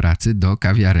w pracy do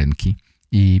kawiarenki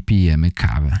i pijemy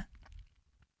kawę.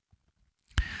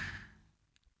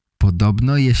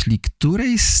 Podobno jeśli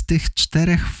którejś z tych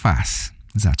 4 faz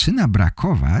zaczyna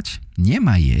brakować, nie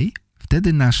ma jej,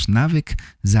 wtedy nasz nawyk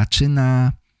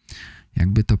zaczyna,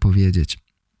 jakby to powiedzieć,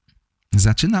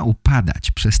 zaczyna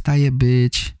upadać, przestaje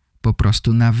być po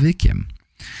prostu nawykiem.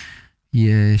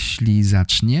 Jeśli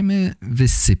zaczniemy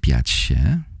wysypiać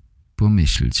się,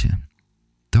 pomyślcie,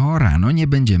 to rano nie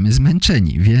będziemy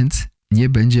zmęczeni, więc nie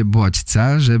będzie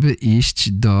bodźca, żeby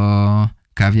iść do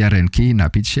kawiarenki i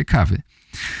napić się kawy.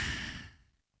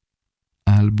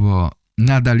 Albo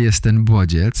nadal jest ten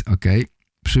bodziec,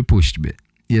 przypuśćmy,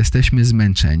 jesteśmy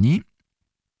zmęczeni,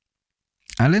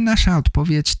 ale nasza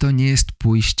odpowiedź to nie jest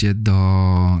pójście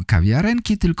do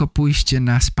kawiarenki, tylko pójście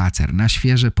na spacer, na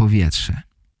świeże powietrze.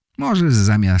 Może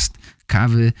zamiast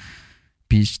kawy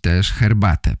pić też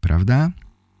herbatę, prawda?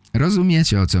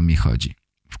 Rozumiecie, o co mi chodzi.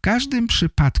 W każdym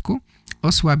przypadku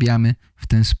osłabiamy w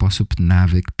ten sposób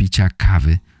nawyk picia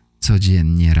kawy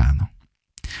codziennie rano.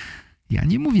 Ja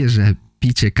nie mówię, że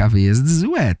picie kawy jest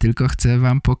złe, tylko chcę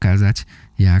wam pokazać,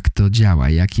 jak to działa,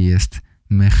 jaki jest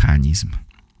mechanizm.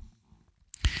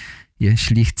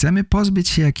 Jeśli chcemy pozbyć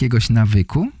się jakiegoś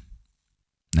nawyku,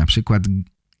 na przykład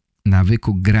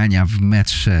nawyku grania w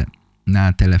mecze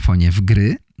na telefonie w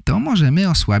gry, to możemy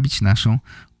osłabić naszą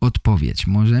odpowiedź.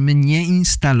 Możemy nie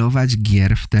instalować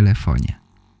gier w telefonie.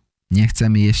 Nie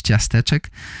chcemy jeść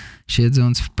ciasteczek,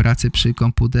 siedząc w pracy przy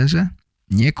komputerze?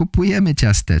 Nie kupujemy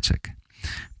ciasteczek.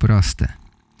 Proste.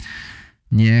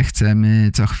 Nie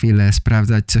chcemy co chwilę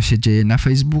sprawdzać, co się dzieje na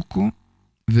Facebooku?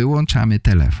 Wyłączamy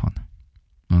telefon.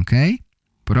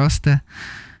 Proste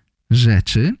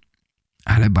rzeczy,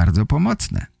 ale bardzo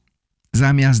pomocne.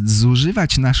 Zamiast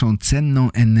zużywać naszą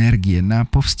cenną energię na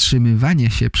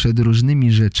powstrzymywanie się przed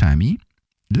różnymi rzeczami,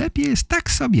 lepiej jest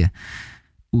tak sobie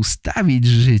ustawić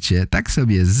życie, tak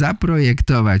sobie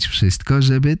zaprojektować wszystko,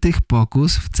 żeby tych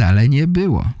pokus wcale nie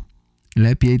było.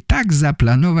 Lepiej tak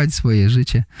zaplanować swoje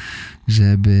życie,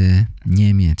 żeby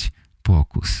nie mieć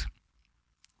pokus.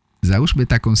 Załóżmy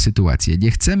taką sytuację.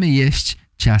 Nie chcemy jeść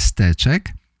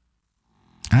ciasteczek,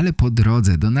 ale po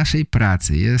drodze do naszej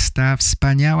pracy jest ta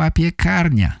wspaniała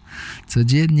piekarnia.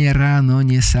 Codziennie rano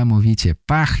niesamowicie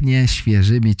pachnie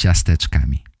świeżymi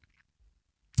ciasteczkami.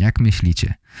 Jak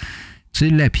myślicie?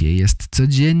 Czy lepiej jest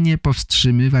codziennie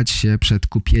powstrzymywać się przed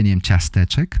kupieniem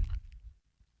ciasteczek?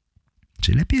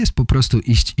 Czy lepiej jest po prostu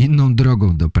iść inną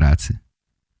drogą do pracy?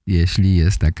 Jeśli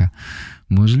jest taka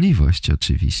możliwość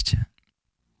oczywiście.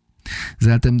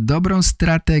 Zatem dobrą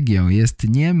strategią jest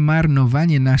nie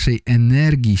marnowanie naszej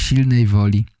energii, silnej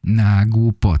woli na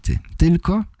głupoty,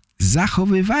 tylko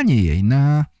zachowywanie jej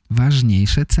na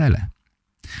ważniejsze cele.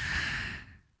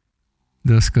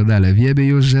 Doskonale wiemy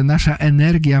już, że nasza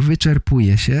energia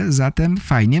wyczerpuje się, zatem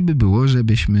fajnie by było,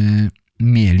 żebyśmy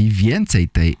mieli więcej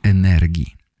tej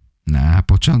energii na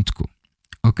początku.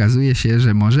 Okazuje się,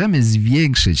 że możemy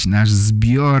zwiększyć nasz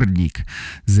zbiornik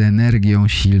z energią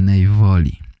silnej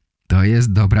woli. To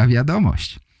jest dobra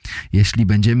wiadomość. Jeśli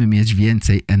będziemy mieć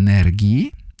więcej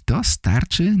energii, to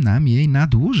starczy nam jej na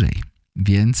dłużej.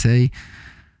 Więcej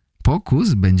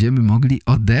pokus będziemy mogli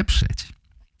odeprzeć.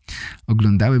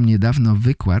 Oglądałem niedawno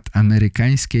wykład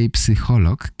amerykańskiej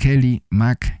psycholog Kelly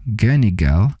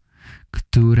McGonigal,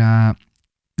 która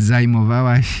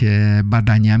zajmowała się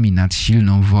badaniami nad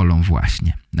silną wolą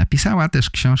właśnie. Napisała też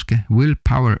książkę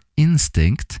Willpower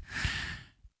Instinct,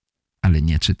 ale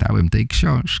nie czytałem tej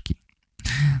książki.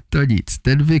 To nic,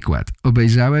 ten wykład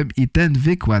obejrzałem i ten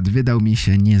wykład wydał mi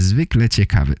się niezwykle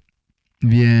ciekawy.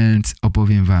 Więc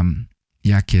opowiem wam,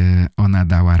 jakie ona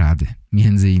dała rady.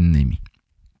 Między innymi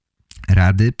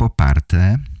rady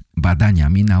poparte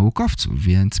badaniami naukowców,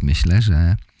 więc myślę,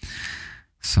 że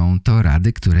są to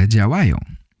rady, które działają.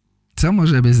 Co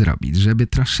możemy zrobić, żeby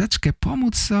troszeczkę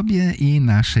pomóc sobie i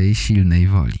naszej silnej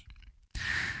woli?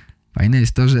 Fajne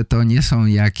jest to, że to nie są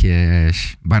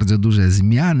jakieś bardzo duże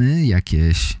zmiany,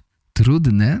 jakieś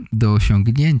trudne do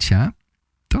osiągnięcia.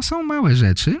 To są małe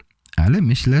rzeczy, ale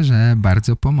myślę, że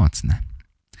bardzo pomocne.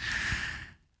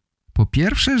 Po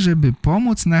pierwsze, żeby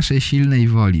pomóc naszej silnej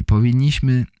woli,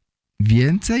 powinniśmy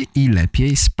więcej i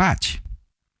lepiej spać.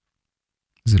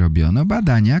 Zrobiono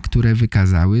badania, które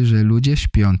wykazały, że ludzie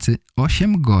śpiący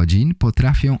 8 godzin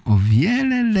potrafią o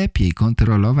wiele lepiej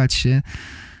kontrolować się,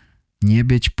 nie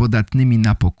być podatnymi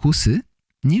na pokusy,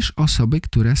 niż osoby,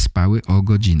 które spały o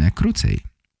godzinę krócej.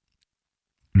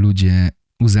 Ludzie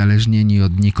uzależnieni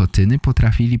od nikotyny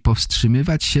potrafili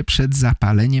powstrzymywać się przed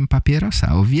zapaleniem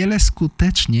papierosa o wiele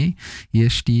skuteczniej,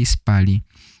 jeśli spali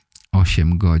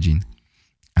 8 godzin,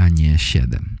 a nie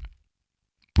 7.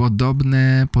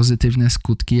 Podobne pozytywne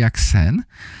skutki jak sen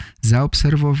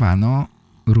zaobserwowano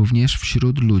również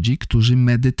wśród ludzi, którzy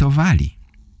medytowali.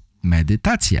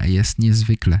 Medytacja jest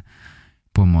niezwykle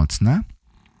pomocna,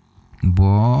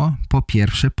 bo po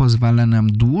pierwsze pozwala nam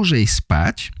dłużej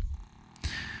spać,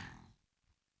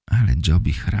 ale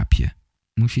Joby chrapie.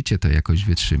 Musicie to jakoś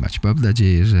wytrzymać. Mam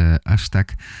nadzieję, że aż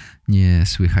tak nie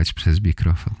słychać przez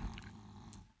mikrofon.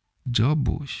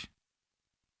 Jobuś.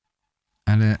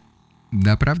 Ale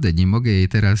naprawdę nie mogę jej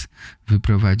teraz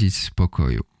wyprowadzić z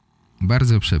pokoju.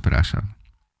 Bardzo przepraszam.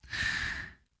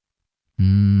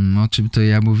 O czym to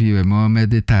ja mówiłem? O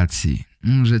medytacji.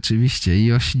 Rzeczywiście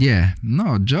i o śnie.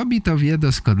 No, Joby to wie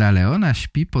doskonale. Ona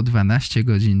śpi po 12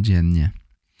 godzin dziennie.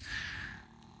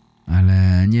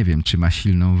 Ale nie wiem, czy ma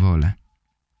silną wolę.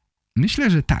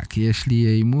 Myślę, że tak. Jeśli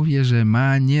jej mówię, że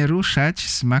ma nie ruszać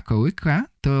smakołyka,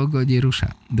 to go nie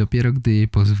rusza. Dopiero gdy jej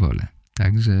pozwolę.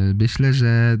 Także myślę,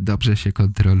 że dobrze się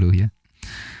kontroluje.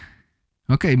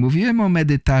 Okej, mówiłem o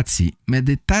medytacji.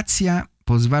 Medytacja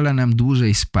pozwala nam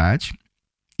dłużej spać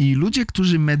i ludzie,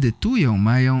 którzy medytują,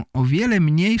 mają o wiele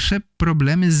mniejsze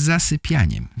problemy z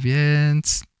zasypianiem,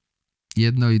 więc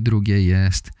jedno i drugie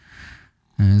jest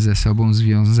ze sobą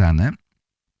związane.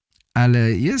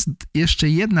 Ale jest jeszcze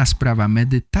jedna sprawa.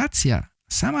 Medytacja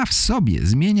sama w sobie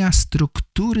zmienia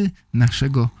struktury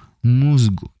naszego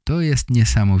mózgu. To jest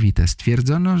niesamowite.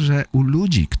 Stwierdzono, że u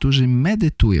ludzi, którzy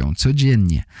medytują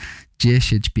codziennie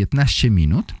 10-15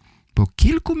 minut, po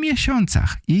kilku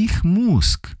miesiącach ich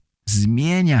mózg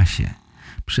zmienia się.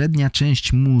 Przednia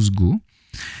część mózgu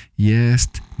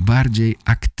jest bardziej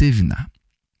aktywna.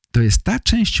 To jest ta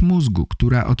część mózgu,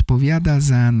 która odpowiada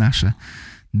za nasze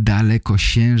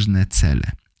dalekosiężne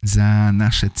cele, za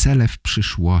nasze cele w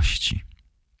przyszłości.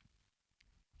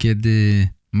 Kiedy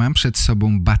mam przed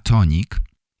sobą batonik,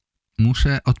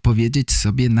 muszę odpowiedzieć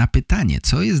sobie na pytanie,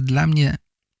 co jest dla mnie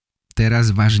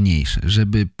teraz ważniejsze,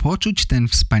 żeby poczuć ten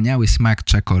wspaniały smak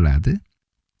czekolady,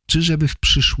 czy żeby w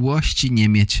przyszłości nie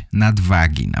mieć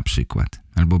nadwagi na przykład,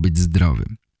 albo być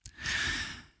zdrowym.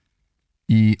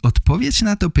 I odpowiedź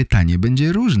na to pytanie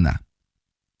będzie różna,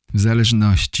 w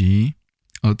zależności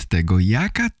od tego,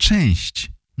 jaka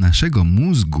część naszego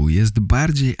mózgu jest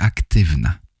bardziej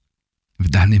aktywna w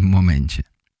danym momencie.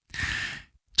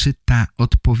 Czy ta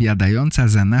odpowiadająca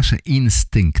za nasze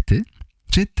instynkty,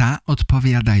 czy ta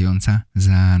odpowiadająca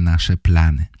za nasze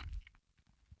plany.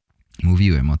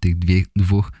 Mówiłem o tych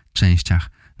dwóch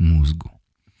częściach mózgu.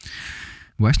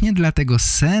 Właśnie dlatego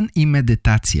sen i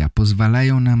medytacja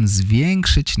pozwalają nam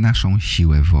zwiększyć naszą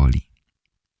siłę woli.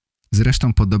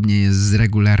 Zresztą podobnie jest z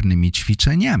regularnymi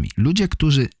ćwiczeniami. Ludzie,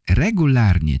 którzy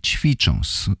regularnie ćwiczą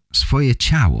swoje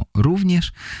ciało,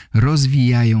 również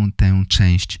rozwijają tę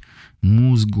część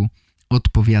mózgu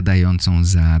odpowiadającą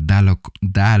za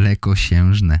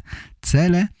dalekosiężne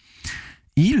cele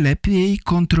i lepiej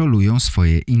kontrolują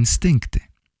swoje instynkty.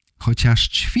 Chociaż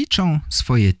ćwiczą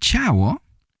swoje ciało,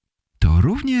 to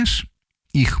również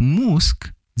ich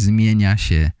mózg zmienia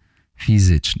się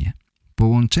fizycznie.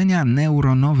 Połączenia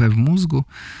neuronowe w mózgu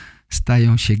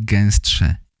stają się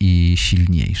gęstsze i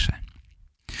silniejsze.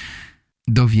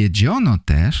 Dowiedziono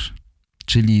też,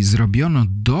 czyli zrobiono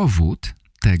dowód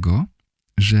tego,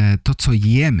 że to, co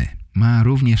jemy, ma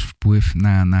również wpływ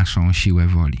na naszą siłę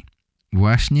woli.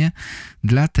 Właśnie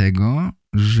dlatego,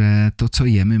 że to, co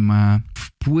jemy, ma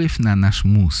wpływ na nasz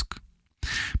mózg.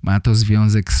 Ma to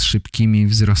związek z szybkimi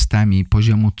wzrostami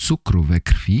poziomu cukru we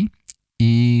krwi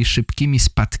i szybkimi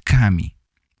spadkami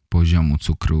poziomu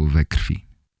cukru we krwi.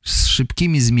 Z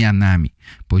szybkimi zmianami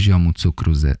poziomu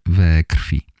cukru we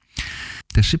krwi.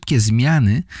 Te szybkie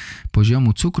zmiany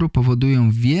poziomu cukru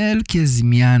powodują wielkie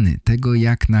zmiany tego,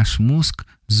 jak nasz mózg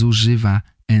zużywa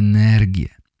energię.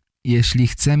 Jeśli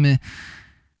chcemy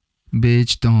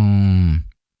być tą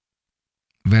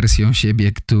wersją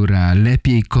siebie, która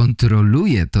lepiej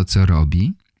kontroluje to, co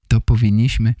robi, to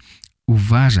powinniśmy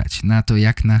uważać na to,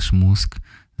 jak nasz mózg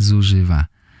zużywa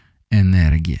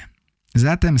energię.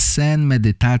 Zatem sen,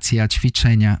 medytacja,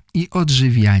 ćwiczenia i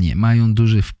odżywianie mają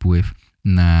duży wpływ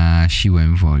na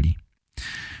siłę woli.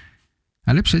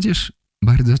 Ale przecież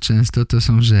bardzo często to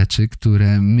są rzeczy,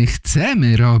 które my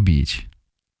chcemy robić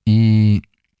i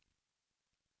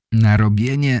na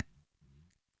robienie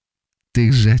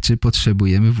tych rzeczy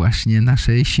potrzebujemy właśnie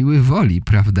naszej siły woli,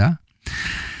 prawda?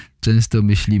 Często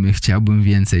myślimy, chciałbym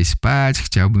więcej spać,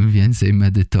 chciałbym więcej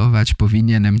medytować,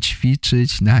 powinienem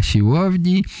ćwiczyć na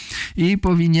siłowni i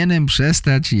powinienem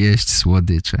przestać jeść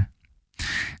słodycze.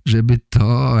 Żeby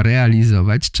to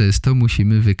realizować, często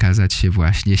musimy wykazać się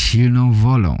właśnie silną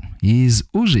wolą i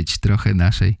zużyć trochę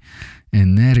naszej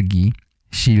energii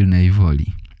silnej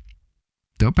woli.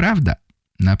 To prawda.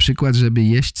 Na przykład, żeby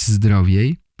jeść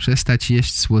zdrowiej, przestać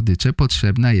jeść słodycze,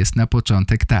 potrzebna jest na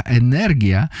początek ta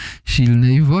energia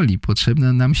silnej woli.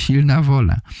 Potrzebna nam silna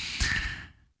wola.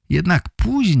 Jednak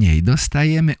później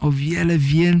dostajemy o wiele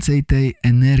więcej tej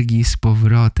energii z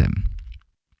powrotem.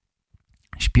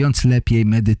 Śpiąc lepiej,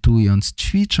 medytując,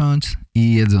 ćwicząc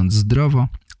i jedząc zdrowo,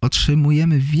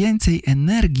 otrzymujemy więcej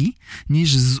energii,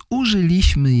 niż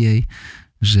zużyliśmy jej,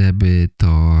 żeby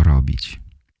to robić.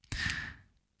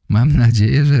 Mam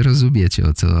nadzieję, że rozumiecie,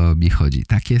 o co mi chodzi.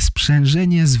 Takie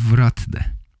sprzężenie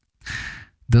zwrotne.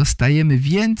 Dostajemy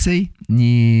więcej,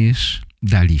 niż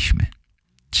daliśmy.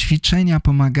 Ćwiczenia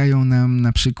pomagają nam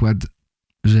na przykład,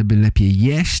 żeby lepiej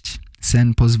jeść.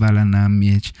 Sen pozwala nam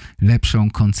mieć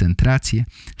lepszą koncentrację.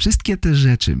 Wszystkie te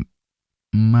rzeczy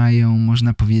mają,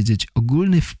 można powiedzieć,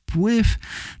 ogólny wpływ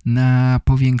na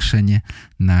powiększenie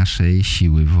naszej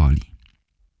siły woli.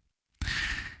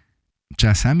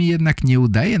 Czasami jednak nie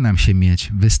udaje nam się mieć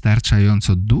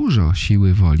wystarczająco dużo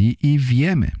siły woli i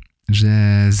wiemy,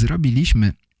 że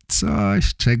zrobiliśmy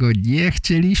coś, czego nie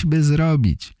chcieliśmy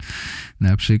zrobić.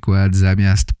 Na przykład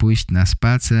zamiast pójść na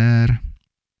spacer,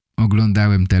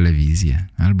 oglądałem telewizję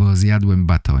albo zjadłem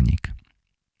batonik.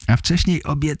 A wcześniej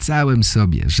obiecałem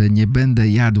sobie, że nie będę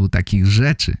jadł takich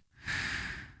rzeczy.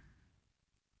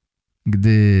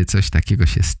 Gdy coś takiego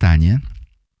się stanie,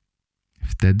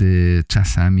 wtedy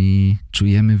czasami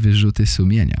czujemy wyrzuty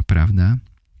sumienia, prawda?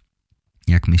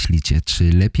 Jak myślicie,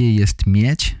 czy lepiej jest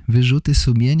mieć wyrzuty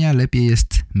sumienia? Lepiej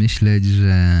jest myśleć,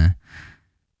 że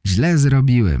źle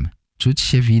zrobiłem, czuć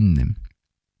się winnym?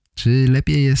 Czy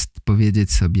lepiej jest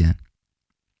powiedzieć sobie,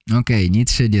 okej,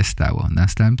 nic się nie stało,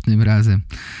 następnym razem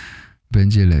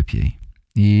będzie lepiej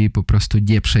i po prostu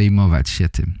nie przejmować się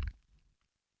tym?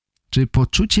 Czy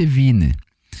poczucie winy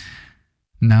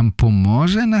nam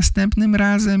pomoże następnym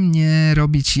razem nie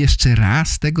robić jeszcze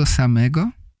raz tego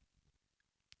samego?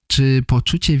 Czy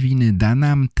poczucie winy da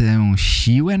nam tę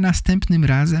siłę następnym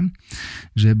razem,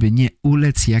 żeby nie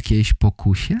ulec jakiejś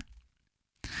pokusie?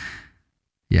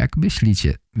 Jak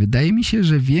myślicie? Wydaje mi się,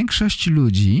 że większość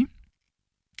ludzi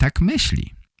tak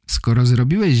myśli. Skoro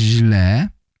zrobiłeś źle,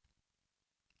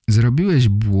 zrobiłeś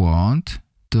błąd,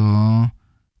 to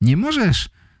nie możesz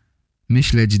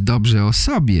myśleć dobrze o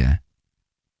sobie.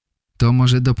 To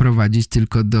może doprowadzić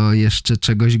tylko do jeszcze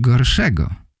czegoś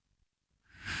gorszego.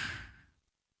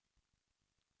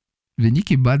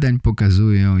 Wyniki badań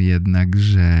pokazują jednak,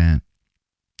 że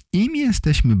im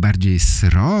jesteśmy bardziej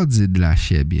srodzy dla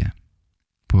siebie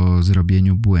po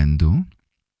zrobieniu błędu,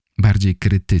 bardziej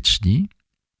krytyczni,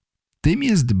 tym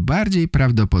jest bardziej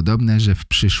prawdopodobne, że w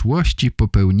przyszłości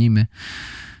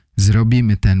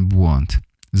zrobimy ten błąd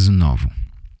znowu.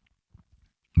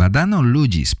 Badano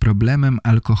ludzi z problemem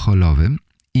alkoholowym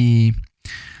i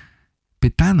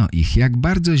pytano ich, jak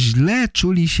bardzo źle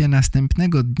czuli się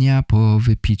następnego dnia po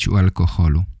wypiciu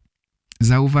alkoholu.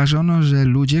 Zauważono, że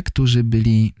ludzie, którzy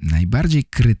byli najbardziej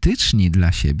krytyczni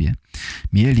dla siebie,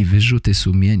 mieli wyrzuty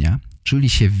sumienia, czuli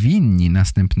się winni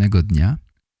następnego dnia.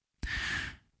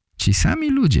 Ci sami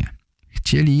ludzie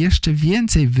chcieli jeszcze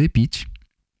więcej wypić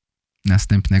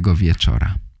następnego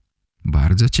wieczora.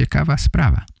 Bardzo ciekawa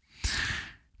sprawa.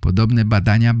 Podobne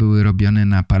badania były robione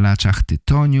na palaczach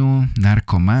tytoniu,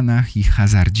 narkomanach i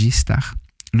hazardzistach.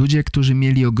 Ludzie, którzy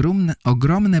mieli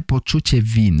ogromne poczucie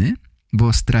winy,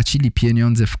 bo stracili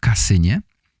pieniądze w kasynie,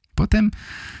 potem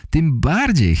tym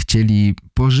bardziej chcieli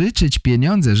pożyczyć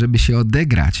pieniądze, żeby się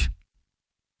odegrać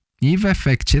i w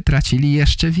efekcie tracili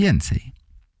jeszcze więcej.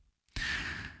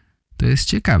 To jest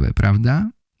ciekawe, prawda?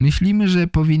 Myślimy, że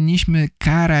powinniśmy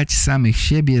karać samych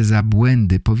siebie za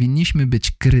błędy, powinniśmy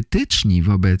być krytyczni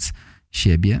wobec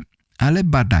siebie, ale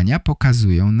badania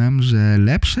pokazują nam, że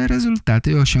lepsze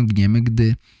rezultaty osiągniemy,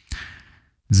 gdy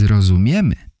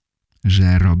zrozumiemy,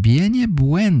 że robienie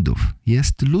błędów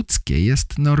jest ludzkie,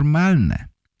 jest normalne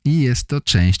i jest to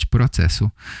część procesu,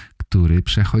 który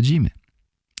przechodzimy.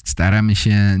 Staramy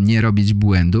się nie robić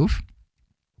błędów,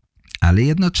 ale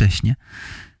jednocześnie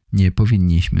nie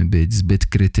powinniśmy być zbyt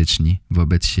krytyczni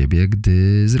wobec siebie,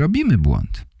 gdy zrobimy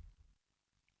błąd.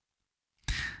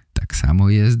 Tak samo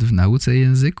jest w nauce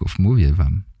języków, mówię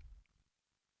wam.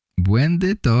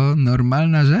 Błędy to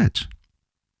normalna rzecz.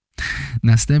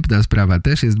 Następna sprawa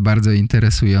też jest bardzo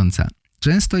interesująca.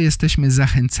 Często jesteśmy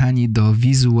zachęcani do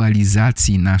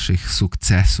wizualizacji naszych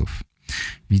sukcesów.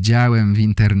 Widziałem w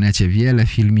internecie wiele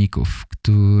filmików, w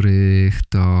których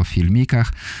to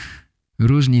filmikach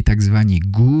różni tak zwani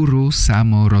guru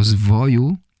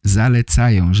samorozwoju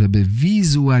zalecają, żeby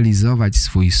wizualizować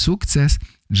swój sukces,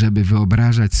 żeby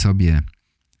wyobrażać sobie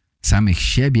samych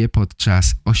siebie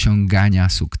podczas osiągania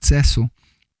sukcesu,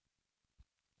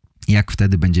 jak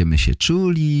wtedy będziemy się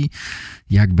czuli,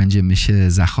 jak będziemy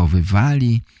się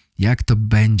zachowywali, jak to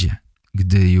będzie,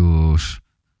 gdy już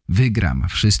wygram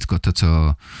wszystko to,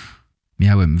 co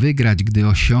miałem wygrać, gdy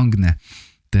osiągnę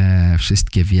te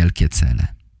wszystkie wielkie cele.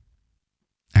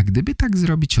 A gdyby tak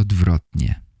zrobić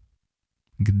odwrotnie,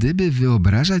 gdyby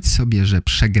wyobrażać sobie, że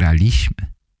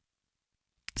przegraliśmy,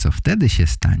 co wtedy się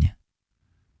stanie?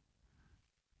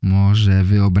 Może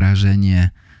wyobrażenie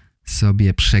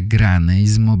sobie przegranej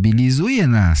zmobilizuje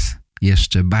nas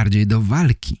jeszcze bardziej do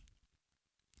walki.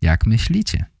 Jak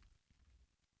myślicie?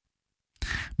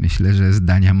 Myślę, że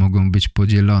zdania mogą być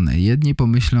podzielone. Jedni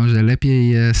pomyślą, że lepiej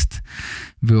jest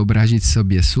wyobrazić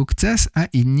sobie sukces, a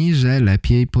inni, że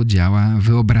lepiej podziała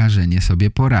wyobrażenie sobie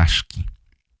porażki.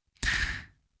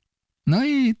 No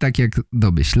i tak jak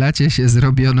domyślacie się,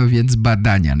 zrobiono więc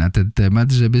badania na ten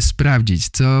temat, żeby sprawdzić,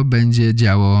 co będzie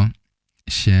działo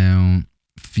się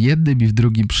w jednym i w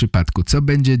drugim przypadku, co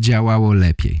będzie działało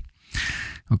lepiej.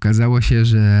 Okazało się,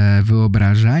 że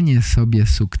wyobrażanie sobie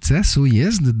sukcesu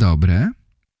jest dobre,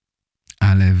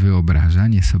 ale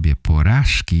wyobrażanie sobie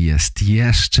porażki jest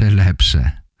jeszcze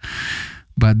lepsze.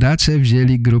 Badacze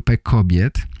wzięli grupę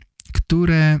kobiet,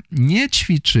 które nie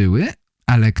ćwiczyły,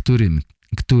 ale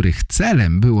których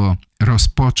celem było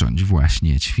rozpocząć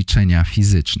właśnie ćwiczenia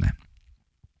fizyczne.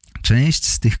 Część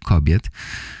z tych kobiet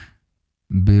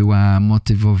była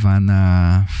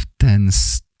motywowana w ten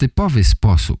typowy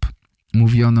sposób.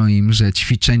 Mówiono im, że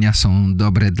ćwiczenia są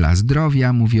dobre dla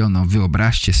zdrowia, mówiono,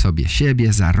 wyobraźcie sobie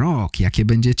siebie za rok, jakie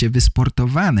będziecie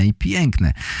wysportowane i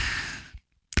piękne.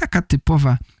 Taka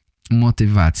typowa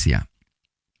motywacja.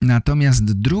 Natomiast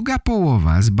druga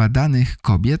połowa zbadanych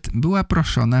kobiet była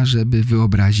proszona, żeby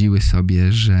wyobraziły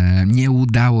sobie, że nie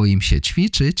udało im się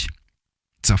ćwiczyć,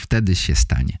 co wtedy się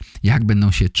stanie, jak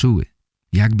będą się czuły,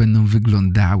 jak będą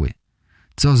wyglądały,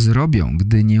 co zrobią,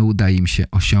 gdy nie uda im się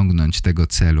osiągnąć tego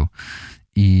celu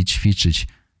i ćwiczyć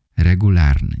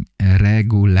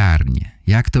regularnie.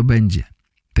 Jak to będzie?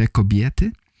 Te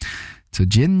kobiety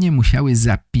codziennie musiały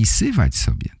zapisywać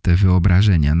sobie te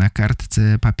wyobrażenia na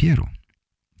kartce papieru.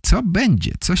 Co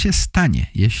będzie? Co się stanie,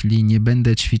 jeśli nie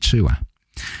będę ćwiczyła?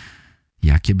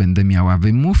 Jakie będę miała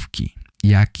wymówki?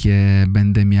 Jakie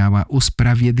będę miała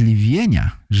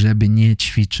usprawiedliwienia, żeby nie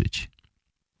ćwiczyć?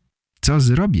 Co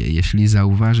zrobię, jeśli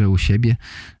zauważę u siebie,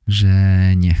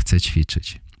 że nie chcę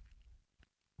ćwiczyć?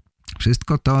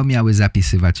 Wszystko to miały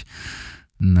zapisywać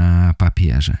na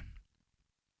papierze.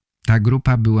 Ta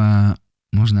grupa była,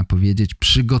 można powiedzieć,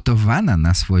 przygotowana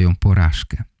na swoją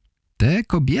porażkę. Te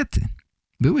kobiety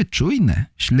były czujne,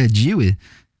 śledziły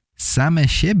same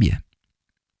siebie.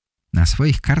 Na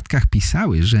swoich kartkach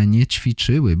pisały, że nie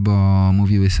ćwiczyły, bo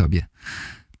mówiły sobie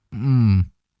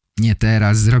nie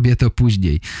teraz, zrobię to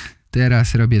później.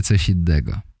 teraz robię coś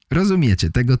innego. Rozumiecie,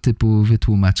 tego typu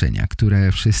wytłumaczenia,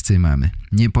 które wszyscy mamy.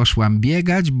 Nie poszłam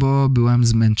biegać, bo byłam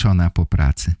zmęczona po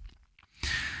pracy.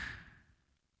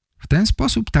 W ten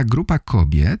sposób ta grupa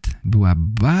kobiet była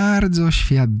bardzo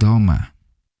świadoma,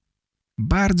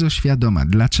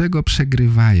 dlaczego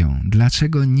przegrywają,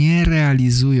 dlaczego nie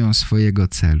realizują swojego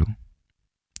celu.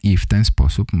 I w ten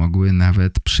sposób mogły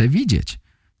nawet przewidzieć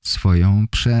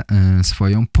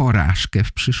swoją porażkę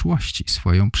w przyszłości,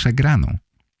 swoją przegraną.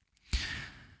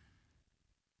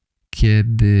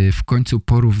 Kiedy w końcu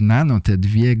porównano te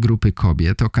dwie grupy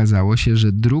kobiet, okazało się,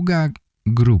 że druga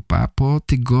grupa po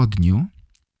tygodniu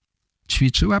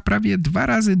ćwiczyła prawie 2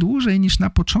 razy dłużej niż na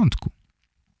początku.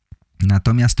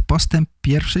 Natomiast postęp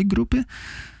pierwszej grupy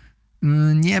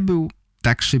nie był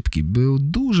tak szybki, był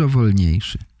dużo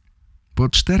wolniejszy. Po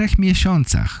 4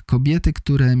 miesiącach kobiety,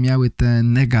 które miały tę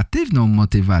negatywną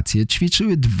motywację,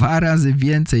 ćwiczyły 2 razy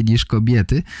więcej niż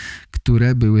kobiety,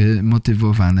 które były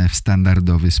motywowane w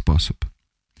standardowy sposób.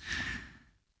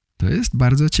 To jest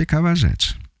bardzo ciekawa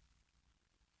rzecz.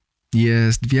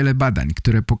 Jest wiele badań,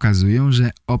 które pokazują,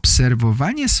 że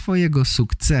obserwowanie swojego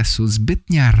sukcesu,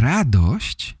 zbytnia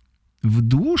radość w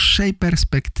dłuższej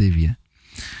perspektywie,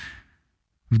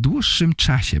 w dłuższym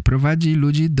czasie prowadzi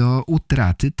ludzi do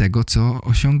utraty tego, co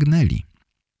osiągnęli.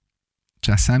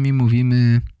 Czasami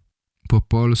mówimy po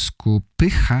polsku: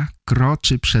 pycha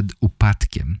kroczy przed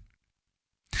upadkiem.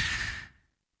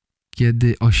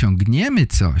 Kiedy osiągniemy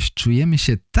coś, czujemy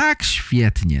się tak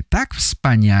świetnie, tak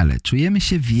wspaniale, czujemy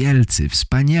się wielcy,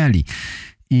 wspaniali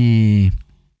i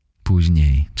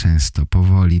później często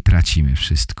powoli tracimy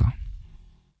wszystko.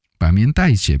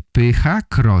 Pamiętajcie, pycha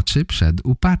kroczy przed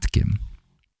upadkiem.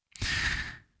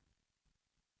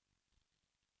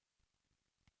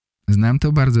 Znam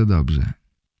to bardzo dobrze.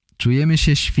 Czujemy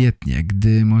się świetnie,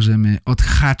 gdy możemy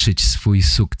odhaczyć swój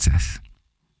sukces.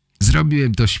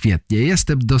 Zrobiłem to świetnie,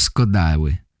 jestem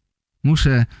doskonały.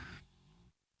 Muszę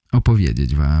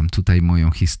opowiedzieć wam tutaj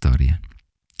moją historię.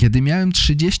 Kiedy miałem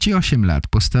 38 lat,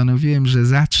 postanowiłem, że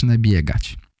zacznę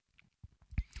biegać.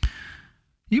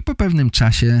 I po pewnym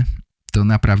czasie to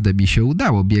naprawdę mi się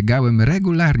udało. Biegałem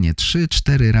regularnie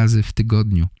 3-4 razy w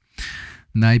tygodniu.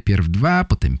 Najpierw 2,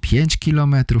 potem 5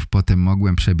 kilometrów, potem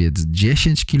mogłem przebiec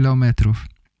 10 kilometrów.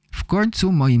 W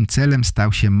końcu moim celem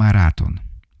stał się maraton.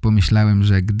 Pomyślałem,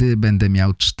 że gdy będę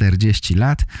miał 40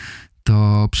 lat,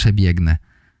 to przebiegnę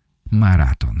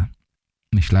maraton.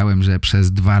 Myślałem, że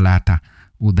przez 2 lata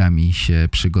uda mi się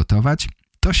przygotować.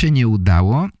 To się nie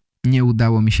udało. Nie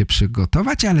udało mi się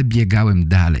przygotować, ale biegałem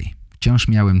dalej. Wciąż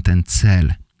miałem ten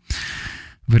cel.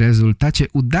 W rezultacie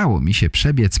udało mi się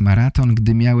przebiec maraton,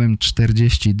 gdy miałem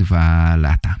 42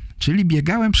 lata. Czyli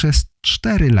biegałem przez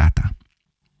 4 lata.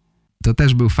 To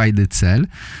też był fajny cel,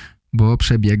 bo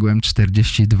przebiegłem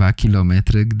 42 km,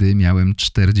 gdy miałem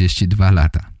 42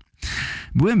 lata.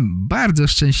 Byłem bardzo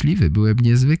szczęśliwy, byłem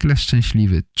niezwykle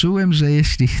szczęśliwy. Czułem, że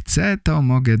jeśli chcę, to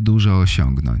mogę dużo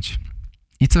osiągnąć.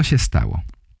 I co się stało?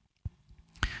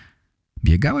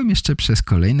 Biegałem jeszcze przez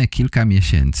kolejne kilka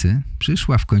miesięcy,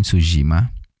 przyszła w końcu zima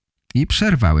i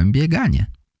przerwałem bieganie.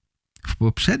 W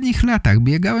poprzednich latach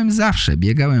biegałem zawsze,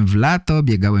 biegałem w lato,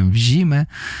 biegałem w zimę,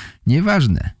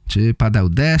 nieważne czy padał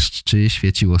deszcz, czy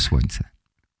świeciło słońce.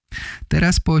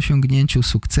 Teraz po osiągnięciu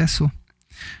sukcesu,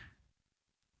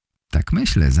 tak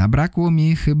myślę, zabrakło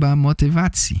mi chyba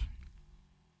motywacji.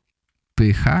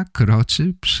 Pycha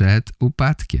kroczy przed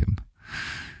upadkiem.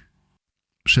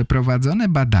 Przeprowadzone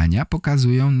badania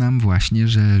pokazują nam właśnie,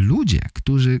 że ludzie,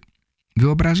 którzy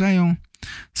wyobrażają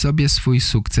sobie swój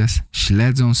sukces,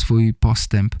 śledzą swój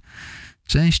postęp,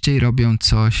 częściej robią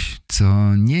coś,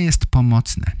 co nie jest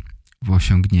pomocne w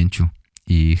osiągnięciu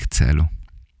ich celu.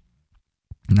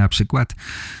 Na przykład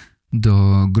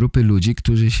do grupy ludzi,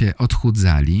 którzy się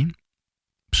odchudzali,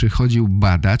 przychodził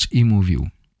badacz i mówił: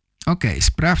 OK,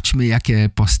 sprawdźmy, jakie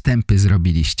postępy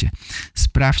zrobiliście.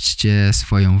 Sprawdźcie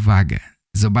swoją wagę.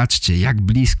 Zobaczcie, jak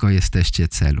blisko jesteście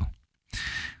celu.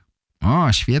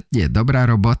 O, świetnie, dobra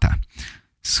robota.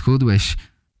 Schudłeś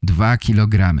 2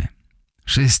 kilogramy.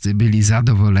 Wszyscy byli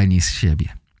zadowoleni z siebie.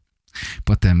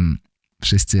 Potem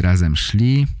wszyscy razem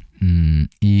szli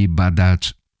i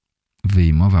badacz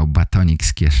wyjmował batonik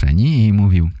z kieszeni i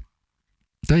mówił: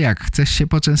 to jak, chcesz się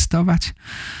poczęstować?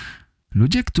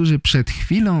 Ludzie, którzy przed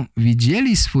chwilą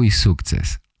widzieli swój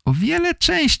sukces, o wiele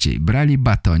częściej brali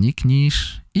batonik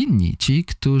niż inni, ci,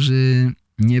 którzy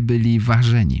nie byli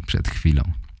ważeni przed chwilą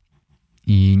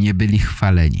i nie byli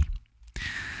chwaleni.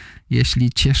 Jeśli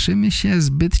cieszymy się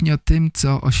zbytnio tym,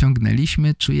 co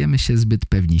osiągnęliśmy, czujemy się zbyt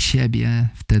pewni siebie,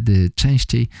 wtedy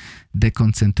częściej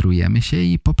dekoncentrujemy się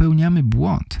i popełniamy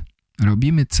błąd.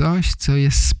 Robimy coś, co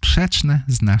jest sprzeczne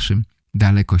z naszym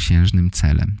dalekosiężnym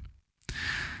celem.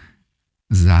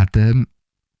 Zatem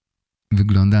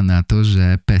wygląda na to,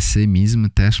 że pesymizm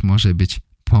też może być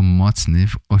pomocny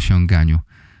w osiąganiu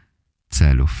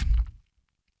celów.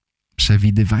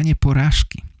 Przewidywanie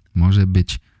porażki może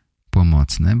być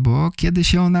pomocne, bo kiedy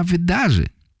się ona wydarzy,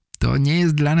 to nie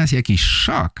jest dla nas jakiś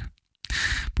szok.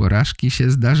 Porażki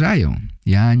się zdarzają.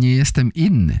 Ja nie jestem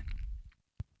inny.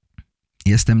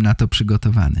 Jestem na to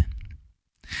przygotowany.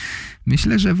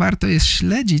 Myślę, że warto jest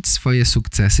śledzić swoje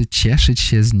sukcesy, cieszyć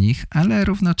się z nich, ale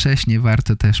równocześnie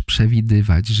warto też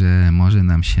przewidywać, że może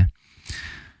nam się,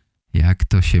 jak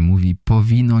to się mówi,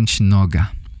 powinąć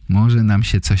noga. Może nam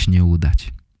się coś nie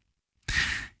udać.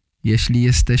 Jeśli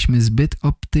jesteśmy zbyt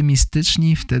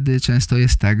optymistyczni, wtedy często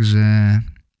jest tak, że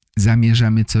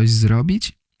zamierzamy coś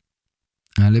zrobić,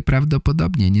 ale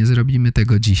prawdopodobnie nie zrobimy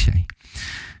tego dzisiaj.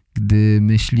 Gdy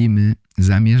myślimy,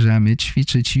 zamierzamy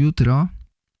ćwiczyć jutro,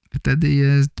 wtedy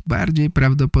jest bardziej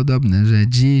prawdopodobne, że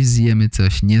dziś zjemy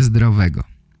coś niezdrowego.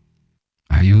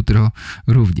 A jutro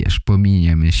również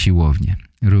pominiemy siłownię.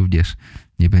 Również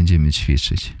nie będziemy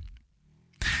ćwiczyć.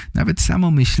 Nawet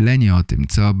samo myślenie o tym,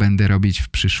 co będę robić w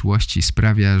przyszłości,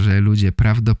 sprawia, że ludzie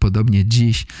prawdopodobnie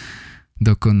dziś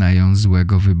dokonają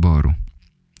złego wyboru.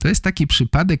 To jest taki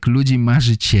przypadek ludzi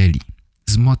marzycieli,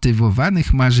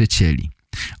 zmotywowanych marzycieli.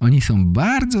 Oni są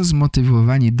bardzo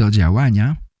zmotywowani do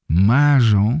działania,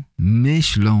 marzą,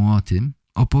 myślą o tym,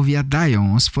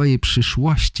 opowiadają o swojej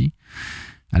przyszłości,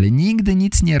 ale nigdy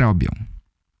nic nie robią.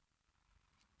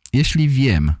 Jeśli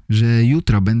wiem, że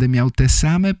jutro będę miał te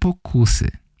same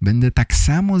pokusy, będę tak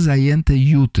samo zajęty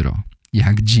jutro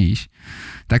jak dziś,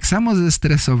 tak samo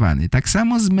zestresowany, tak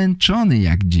samo zmęczony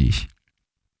jak dziś,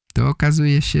 to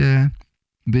okazuje się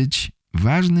być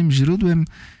ważnym źródłem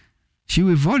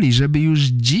siły woli, żeby już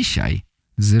dzisiaj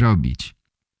zrobić.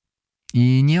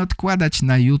 I nie odkładać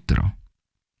na jutro,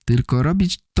 tylko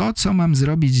robić to, co mam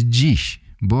zrobić dziś,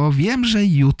 bo wiem, że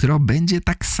jutro będzie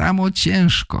tak samo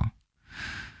ciężko.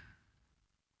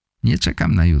 Nie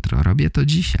czekam na jutro, robię to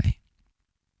dzisiaj.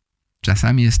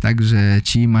 Czasami jest tak, że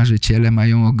ci marzyciele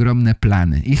mają ogromne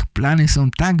plany. Ich plany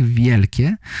są tak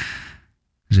wielkie,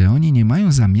 że oni nie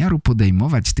mają zamiaru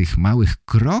podejmować tych małych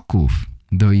kroków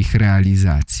do ich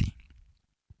realizacji.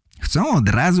 Chcą od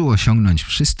razu osiągnąć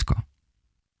wszystko.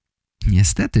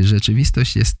 Niestety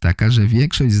rzeczywistość jest taka, że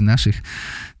większość z naszych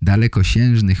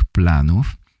dalekosiężnych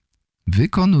planów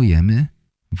wykonujemy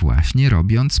właśnie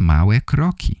robiąc małe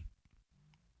kroki.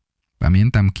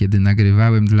 Pamiętam, kiedy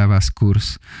nagrywałem dla was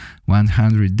kurs 100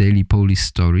 Daily Polish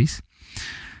Stories.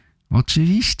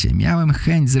 Oczywiście miałem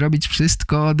chęć zrobić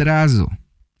wszystko od razu.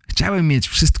 Chciałem mieć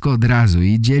wszystko od razu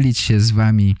i dzielić się z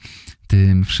wami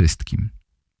tym wszystkim.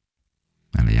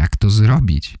 Ale jak to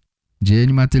zrobić?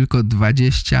 Dzień ma tylko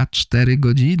 24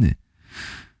 godziny.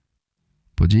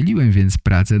 Podzieliłem więc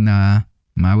pracę na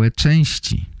małe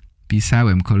części.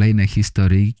 Pisałem kolejne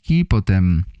historyjki,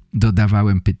 potem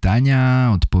dodawałem pytania,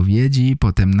 odpowiedzi,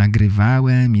 potem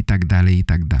nagrywałem i tak dalej, i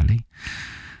tak dalej.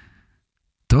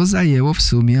 To zajęło w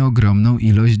sumie ogromną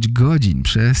ilość godzin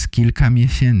przez kilka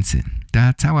miesięcy.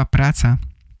 Ta cała praca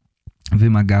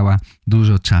wymagała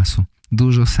dużo czasu,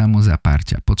 dużo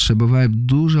samozaparcia. Potrzebowałem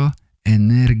dużo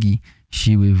energii,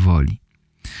 siły woli.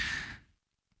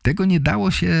 Tego nie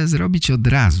dało się zrobić od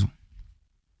razu.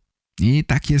 I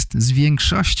tak jest z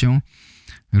większością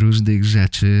różnych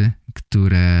rzeczy,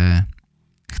 które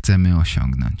chcemy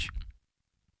osiągnąć.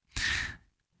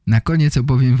 Na koniec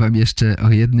opowiem wam jeszcze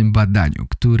o jednym badaniu,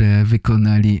 które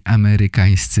wykonali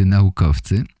amerykańscy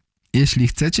naukowcy. Jeśli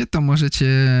chcecie, to możecie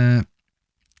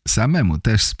samemu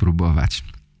też spróbować.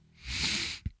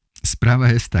 Sprawa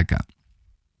jest taka.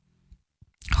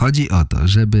 Chodzi o to,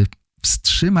 żeby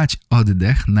wstrzymać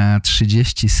oddech na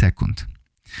 30 sekund.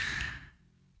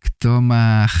 Kto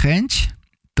ma chęć,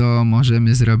 to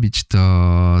możemy zrobić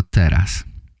to teraz.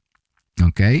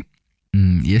 Ok?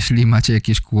 Jeśli macie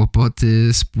jakieś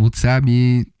kłopoty z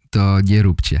płucami, to nie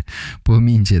róbcie.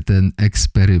 Pomińcie ten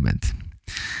eksperyment.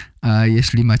 A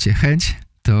jeśli macie chęć,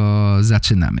 to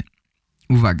zaczynamy.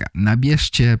 Uwaga,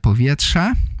 nabierzcie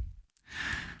powietrza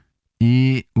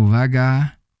i uwaga,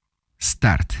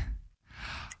 start.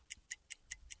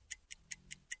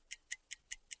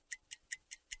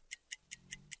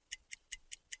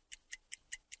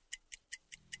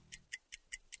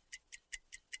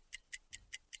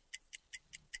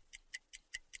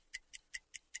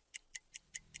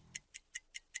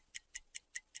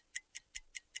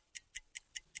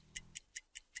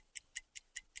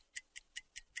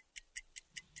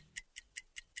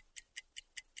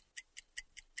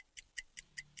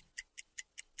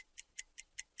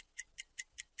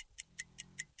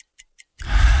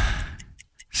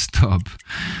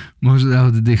 Można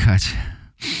oddychać.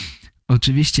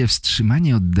 Oczywiście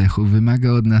wstrzymanie oddechu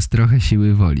wymaga od nas trochę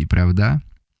siły woli, prawda?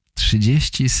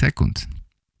 30 sekund.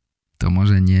 To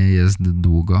może nie jest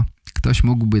długo. Ktoś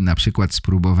mógłby na przykład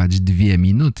spróbować 2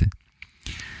 minuty,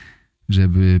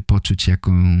 żeby poczuć,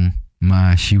 jaką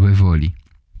ma siłę woli.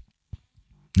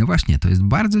 No właśnie, to jest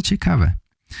bardzo ciekawe.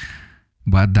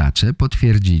 Badacze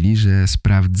potwierdzili, że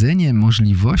sprawdzenie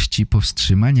możliwości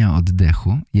powstrzymania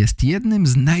oddechu jest jednym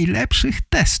z najlepszych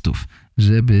testów,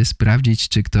 żeby sprawdzić,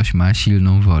 czy ktoś ma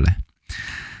silną wolę.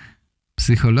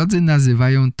 Psycholodzy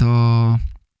nazywają to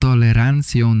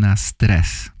tolerancją na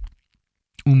stres.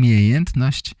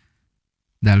 Umiejętność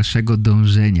dalszego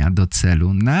dążenia do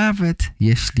celu, nawet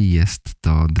jeśli jest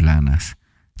to dla nas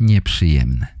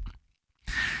nieprzyjemne.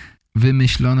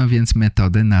 Wymyślono więc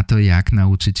metodę na to, jak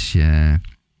nauczyć się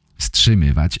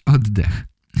wstrzymywać oddech.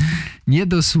 Nie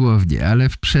dosłownie, ale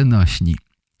w przenośni.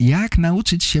 Jak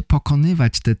nauczyć się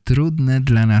pokonywać te trudne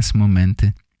dla nas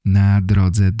momenty na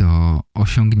drodze do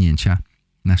osiągnięcia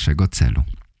naszego celu.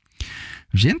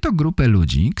 Wzięto grupę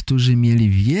ludzi, którzy mieli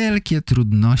wielkie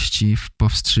trudności w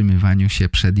powstrzymywaniu się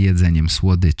przed jedzeniem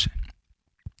słodyczy.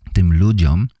 Tym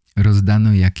ludziom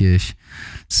rozdano jakieś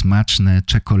smaczne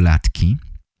czekoladki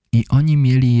i oni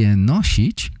mieli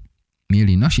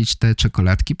nosić te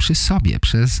czekoladki przy sobie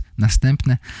przez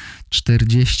następne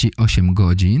 48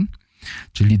 godzin,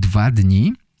 czyli 2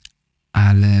 dni,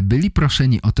 ale byli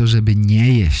proszeni o to, żeby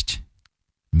nie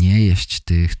jeść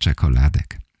tych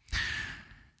czekoladek.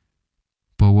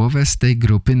 Połowę z tej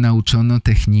grupy nauczono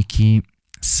techniki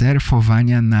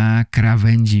surfowania na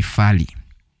krawędzi fali,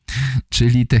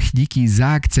 czyli techniki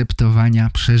zaakceptowania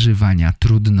przeżywania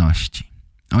trudności.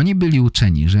 Oni byli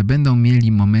uczeni, że będą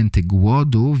mieli momenty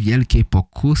głodu, wielkiej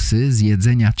pokusy z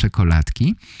jedzenia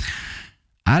czekoladki,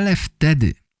 ale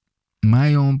wtedy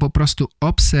mają po prostu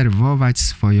obserwować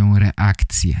swoją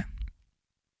reakcję,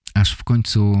 aż w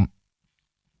końcu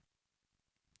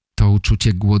to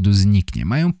uczucie głodu zniknie.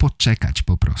 Mają poczekać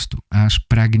po prostu, aż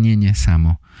pragnienie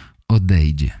samo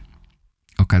odejdzie.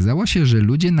 Okazało się, że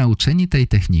ludzie nauczeni tej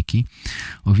techniki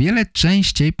o wiele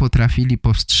częściej potrafili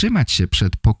powstrzymać się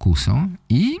przed pokusą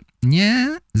i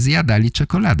nie zjadali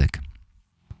czekoladek.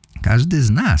 Każdy z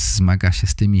nas zmaga się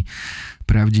z tymi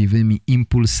prawdziwymi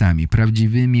impulsami,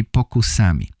 prawdziwymi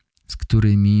pokusami, z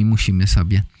którymi musimy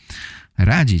sobie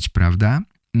radzić, prawda?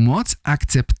 Moc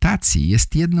akceptacji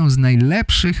jest jedną z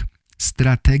najlepszych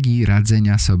strategii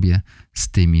radzenia sobie z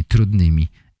tymi trudnymi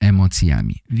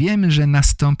emocjami. Wiemy, że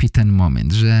nastąpi ten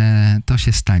moment, że to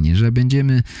się stanie, że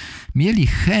będziemy mieli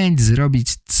chęć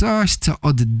zrobić coś, co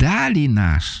oddali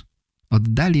nas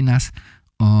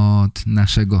od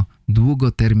naszego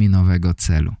długoterminowego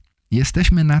celu.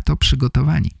 Jesteśmy na to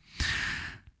przygotowani.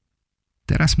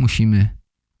 Teraz musimy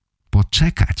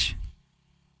poczekać,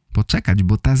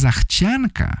 bo ta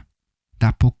zachcianka,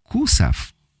 ta pokusa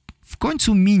w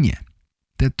końcu minie.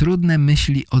 Te trudne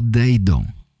myśli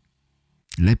odejdą.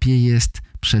 Lepiej jest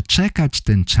przeczekać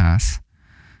ten czas,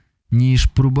 niż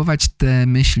próbować te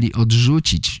myśli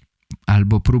odrzucić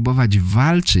albo próbować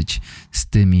walczyć z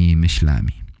tymi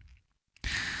myślami.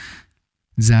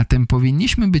 Zatem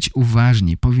powinniśmy być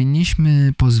uważni,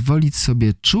 powinniśmy pozwolić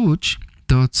sobie czuć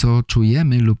to, co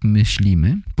czujemy lub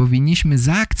myślimy. Powinniśmy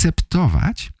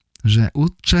zaakceptować, że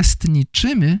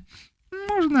uczestniczymy,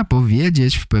 można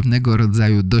powiedzieć, w pewnego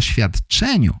rodzaju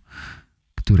doświadczeniu,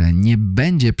 które nie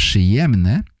będzie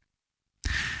przyjemne,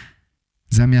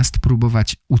 zamiast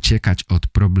próbować uciekać od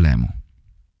problemu.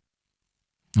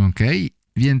 Okej?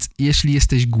 Więc jeśli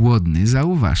jesteś głodny,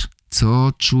 zauważ,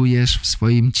 co czujesz w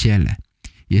swoim ciele.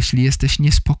 Jeśli jesteś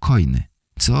niespokojny,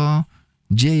 co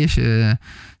dzieje się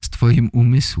z twoim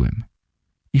umysłem.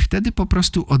 I wtedy po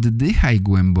prostu oddychaj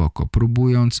głęboko,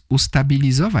 próbując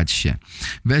ustabilizować się.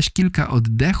 Weź kilka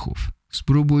oddechów.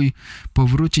 Spróbuj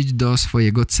powrócić do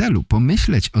swojego celu,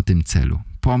 pomyśleć o tym celu.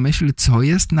 Pomyśl, co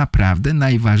jest naprawdę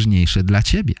najważniejsze dla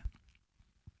ciebie.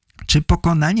 Czy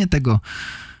pokonanie tego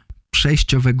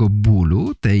przejściowego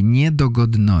bólu, tej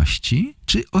niedogodności,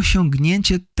 czy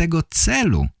osiągnięcie tego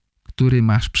celu, który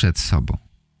masz przed sobą?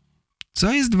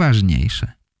 Co jest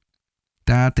ważniejsze?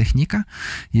 Ta technika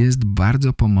jest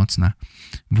bardzo pomocna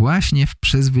właśnie w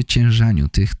przezwyciężaniu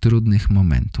tych trudnych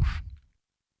momentów.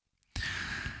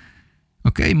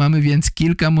 Mamy więc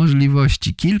kilka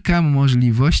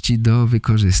możliwości do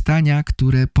wykorzystania,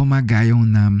 które pomagają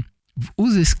nam w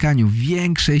uzyskaniu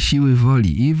większej siły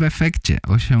woli i w efekcie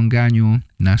osiąganiu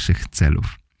naszych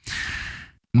celów.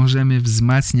 Możemy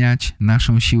wzmacniać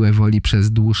naszą siłę woli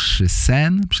przez dłuższy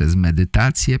sen, przez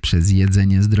medytację, przez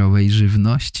jedzenie zdrowej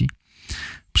żywności,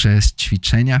 przez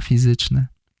ćwiczenia fizyczne.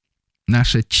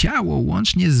 Nasze ciało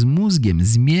łącznie z mózgiem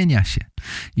zmienia się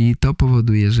i to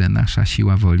powoduje, że nasza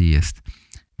siła woli jest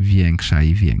większa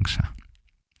i większa.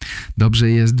 Dobrze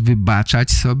jest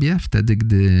wybaczać sobie wtedy,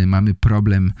 gdy mamy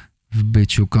problem w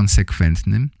byciu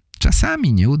konsekwentnym.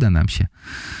 Czasami nie uda nam się.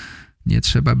 Nie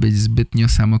trzeba być zbytnio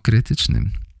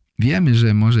samokrytycznym. Wiemy,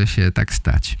 że może się tak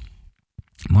stać.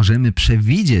 Możemy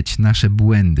przewidzieć nasze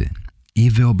błędy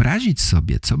i wyobrazić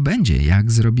sobie, co będzie,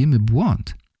 jak zrobimy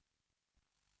błąd.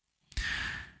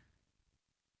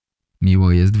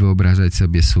 Miło jest wyobrażać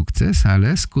sobie sukces,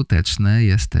 ale skuteczne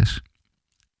jest też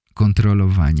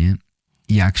kontrolowanie,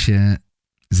 jak się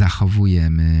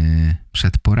zachowujemy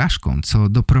przed porażką, co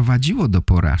doprowadziło do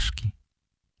porażki.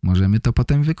 Możemy to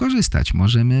potem wykorzystać,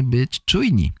 możemy być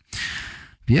czujni.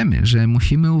 Wiemy, że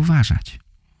musimy uważać.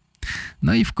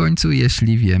 No i w końcu,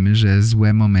 jeśli wiemy, że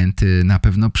złe momenty na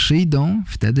pewno przyjdą,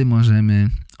 wtedy możemy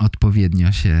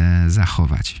odpowiednio się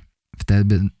zachować.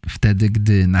 Wtedy,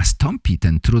 gdy nastąpi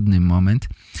ten trudny moment,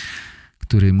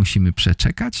 który musimy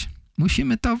przeczekać,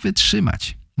 musimy to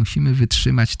wytrzymać. Musimy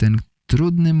wytrzymać ten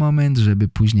trudny moment, żeby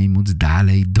później móc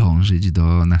dalej dążyć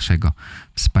do naszego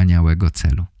wspaniałego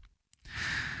celu.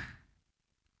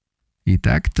 I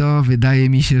tak to wydaje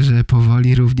mi się, że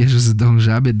powoli również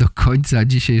zdążamy do końca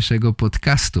dzisiejszego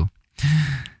podcastu.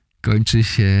 Kończy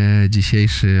się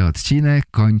dzisiejszy odcinek,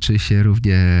 kończy się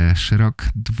również rok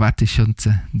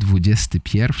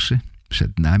 2021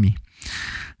 przed nami.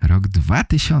 Rok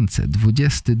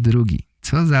 2022.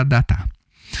 Co za data?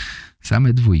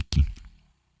 Same dwójki.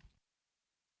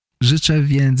 Życzę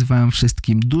więc wam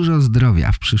wszystkim dużo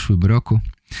zdrowia w przyszłym roku.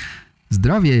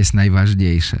 Zdrowie jest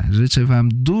najważniejsze. Życzę wam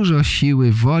dużo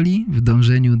siły woli w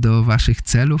dążeniu do waszych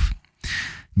celów.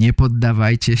 Nie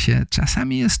poddawajcie się.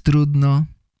 Czasami jest trudno,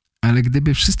 ale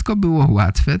gdyby wszystko było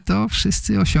łatwe, to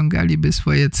wszyscy osiągaliby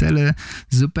swoje cele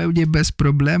zupełnie bez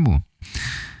problemu.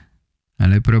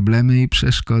 Ale problemy i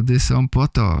przeszkody są po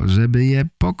to, żeby je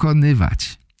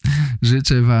pokonywać.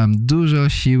 Życzę wam dużo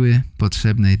siły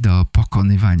potrzebnej do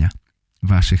pokonywania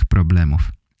waszych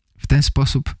problemów. W ten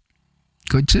sposób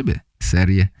kończymy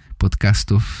serię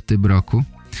podcastów w tym roku.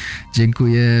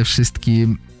 Dziękuję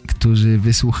wszystkim, którzy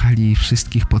wysłuchali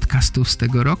wszystkich podcastów z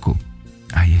tego roku.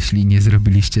 A jeśli nie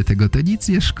zrobiliście tego, to nic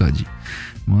nie szkodzi.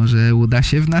 Może uda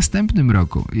się w następnym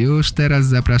roku. Już teraz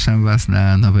zapraszam was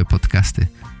na nowe podcasty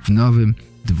w nowym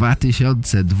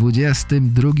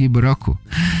 2022 roku.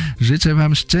 Życzę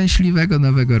wam szczęśliwego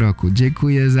nowego roku.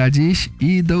 Dziękuję za dziś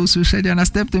i do usłyszenia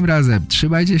następnym razem.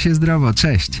 Trzymajcie się zdrowo.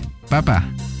 Cześć. Pa, pa.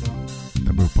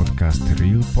 To był podcast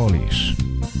Real Polish.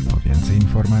 Po więcej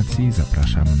informacji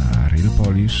zapraszam na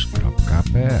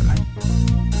realpolish.pl.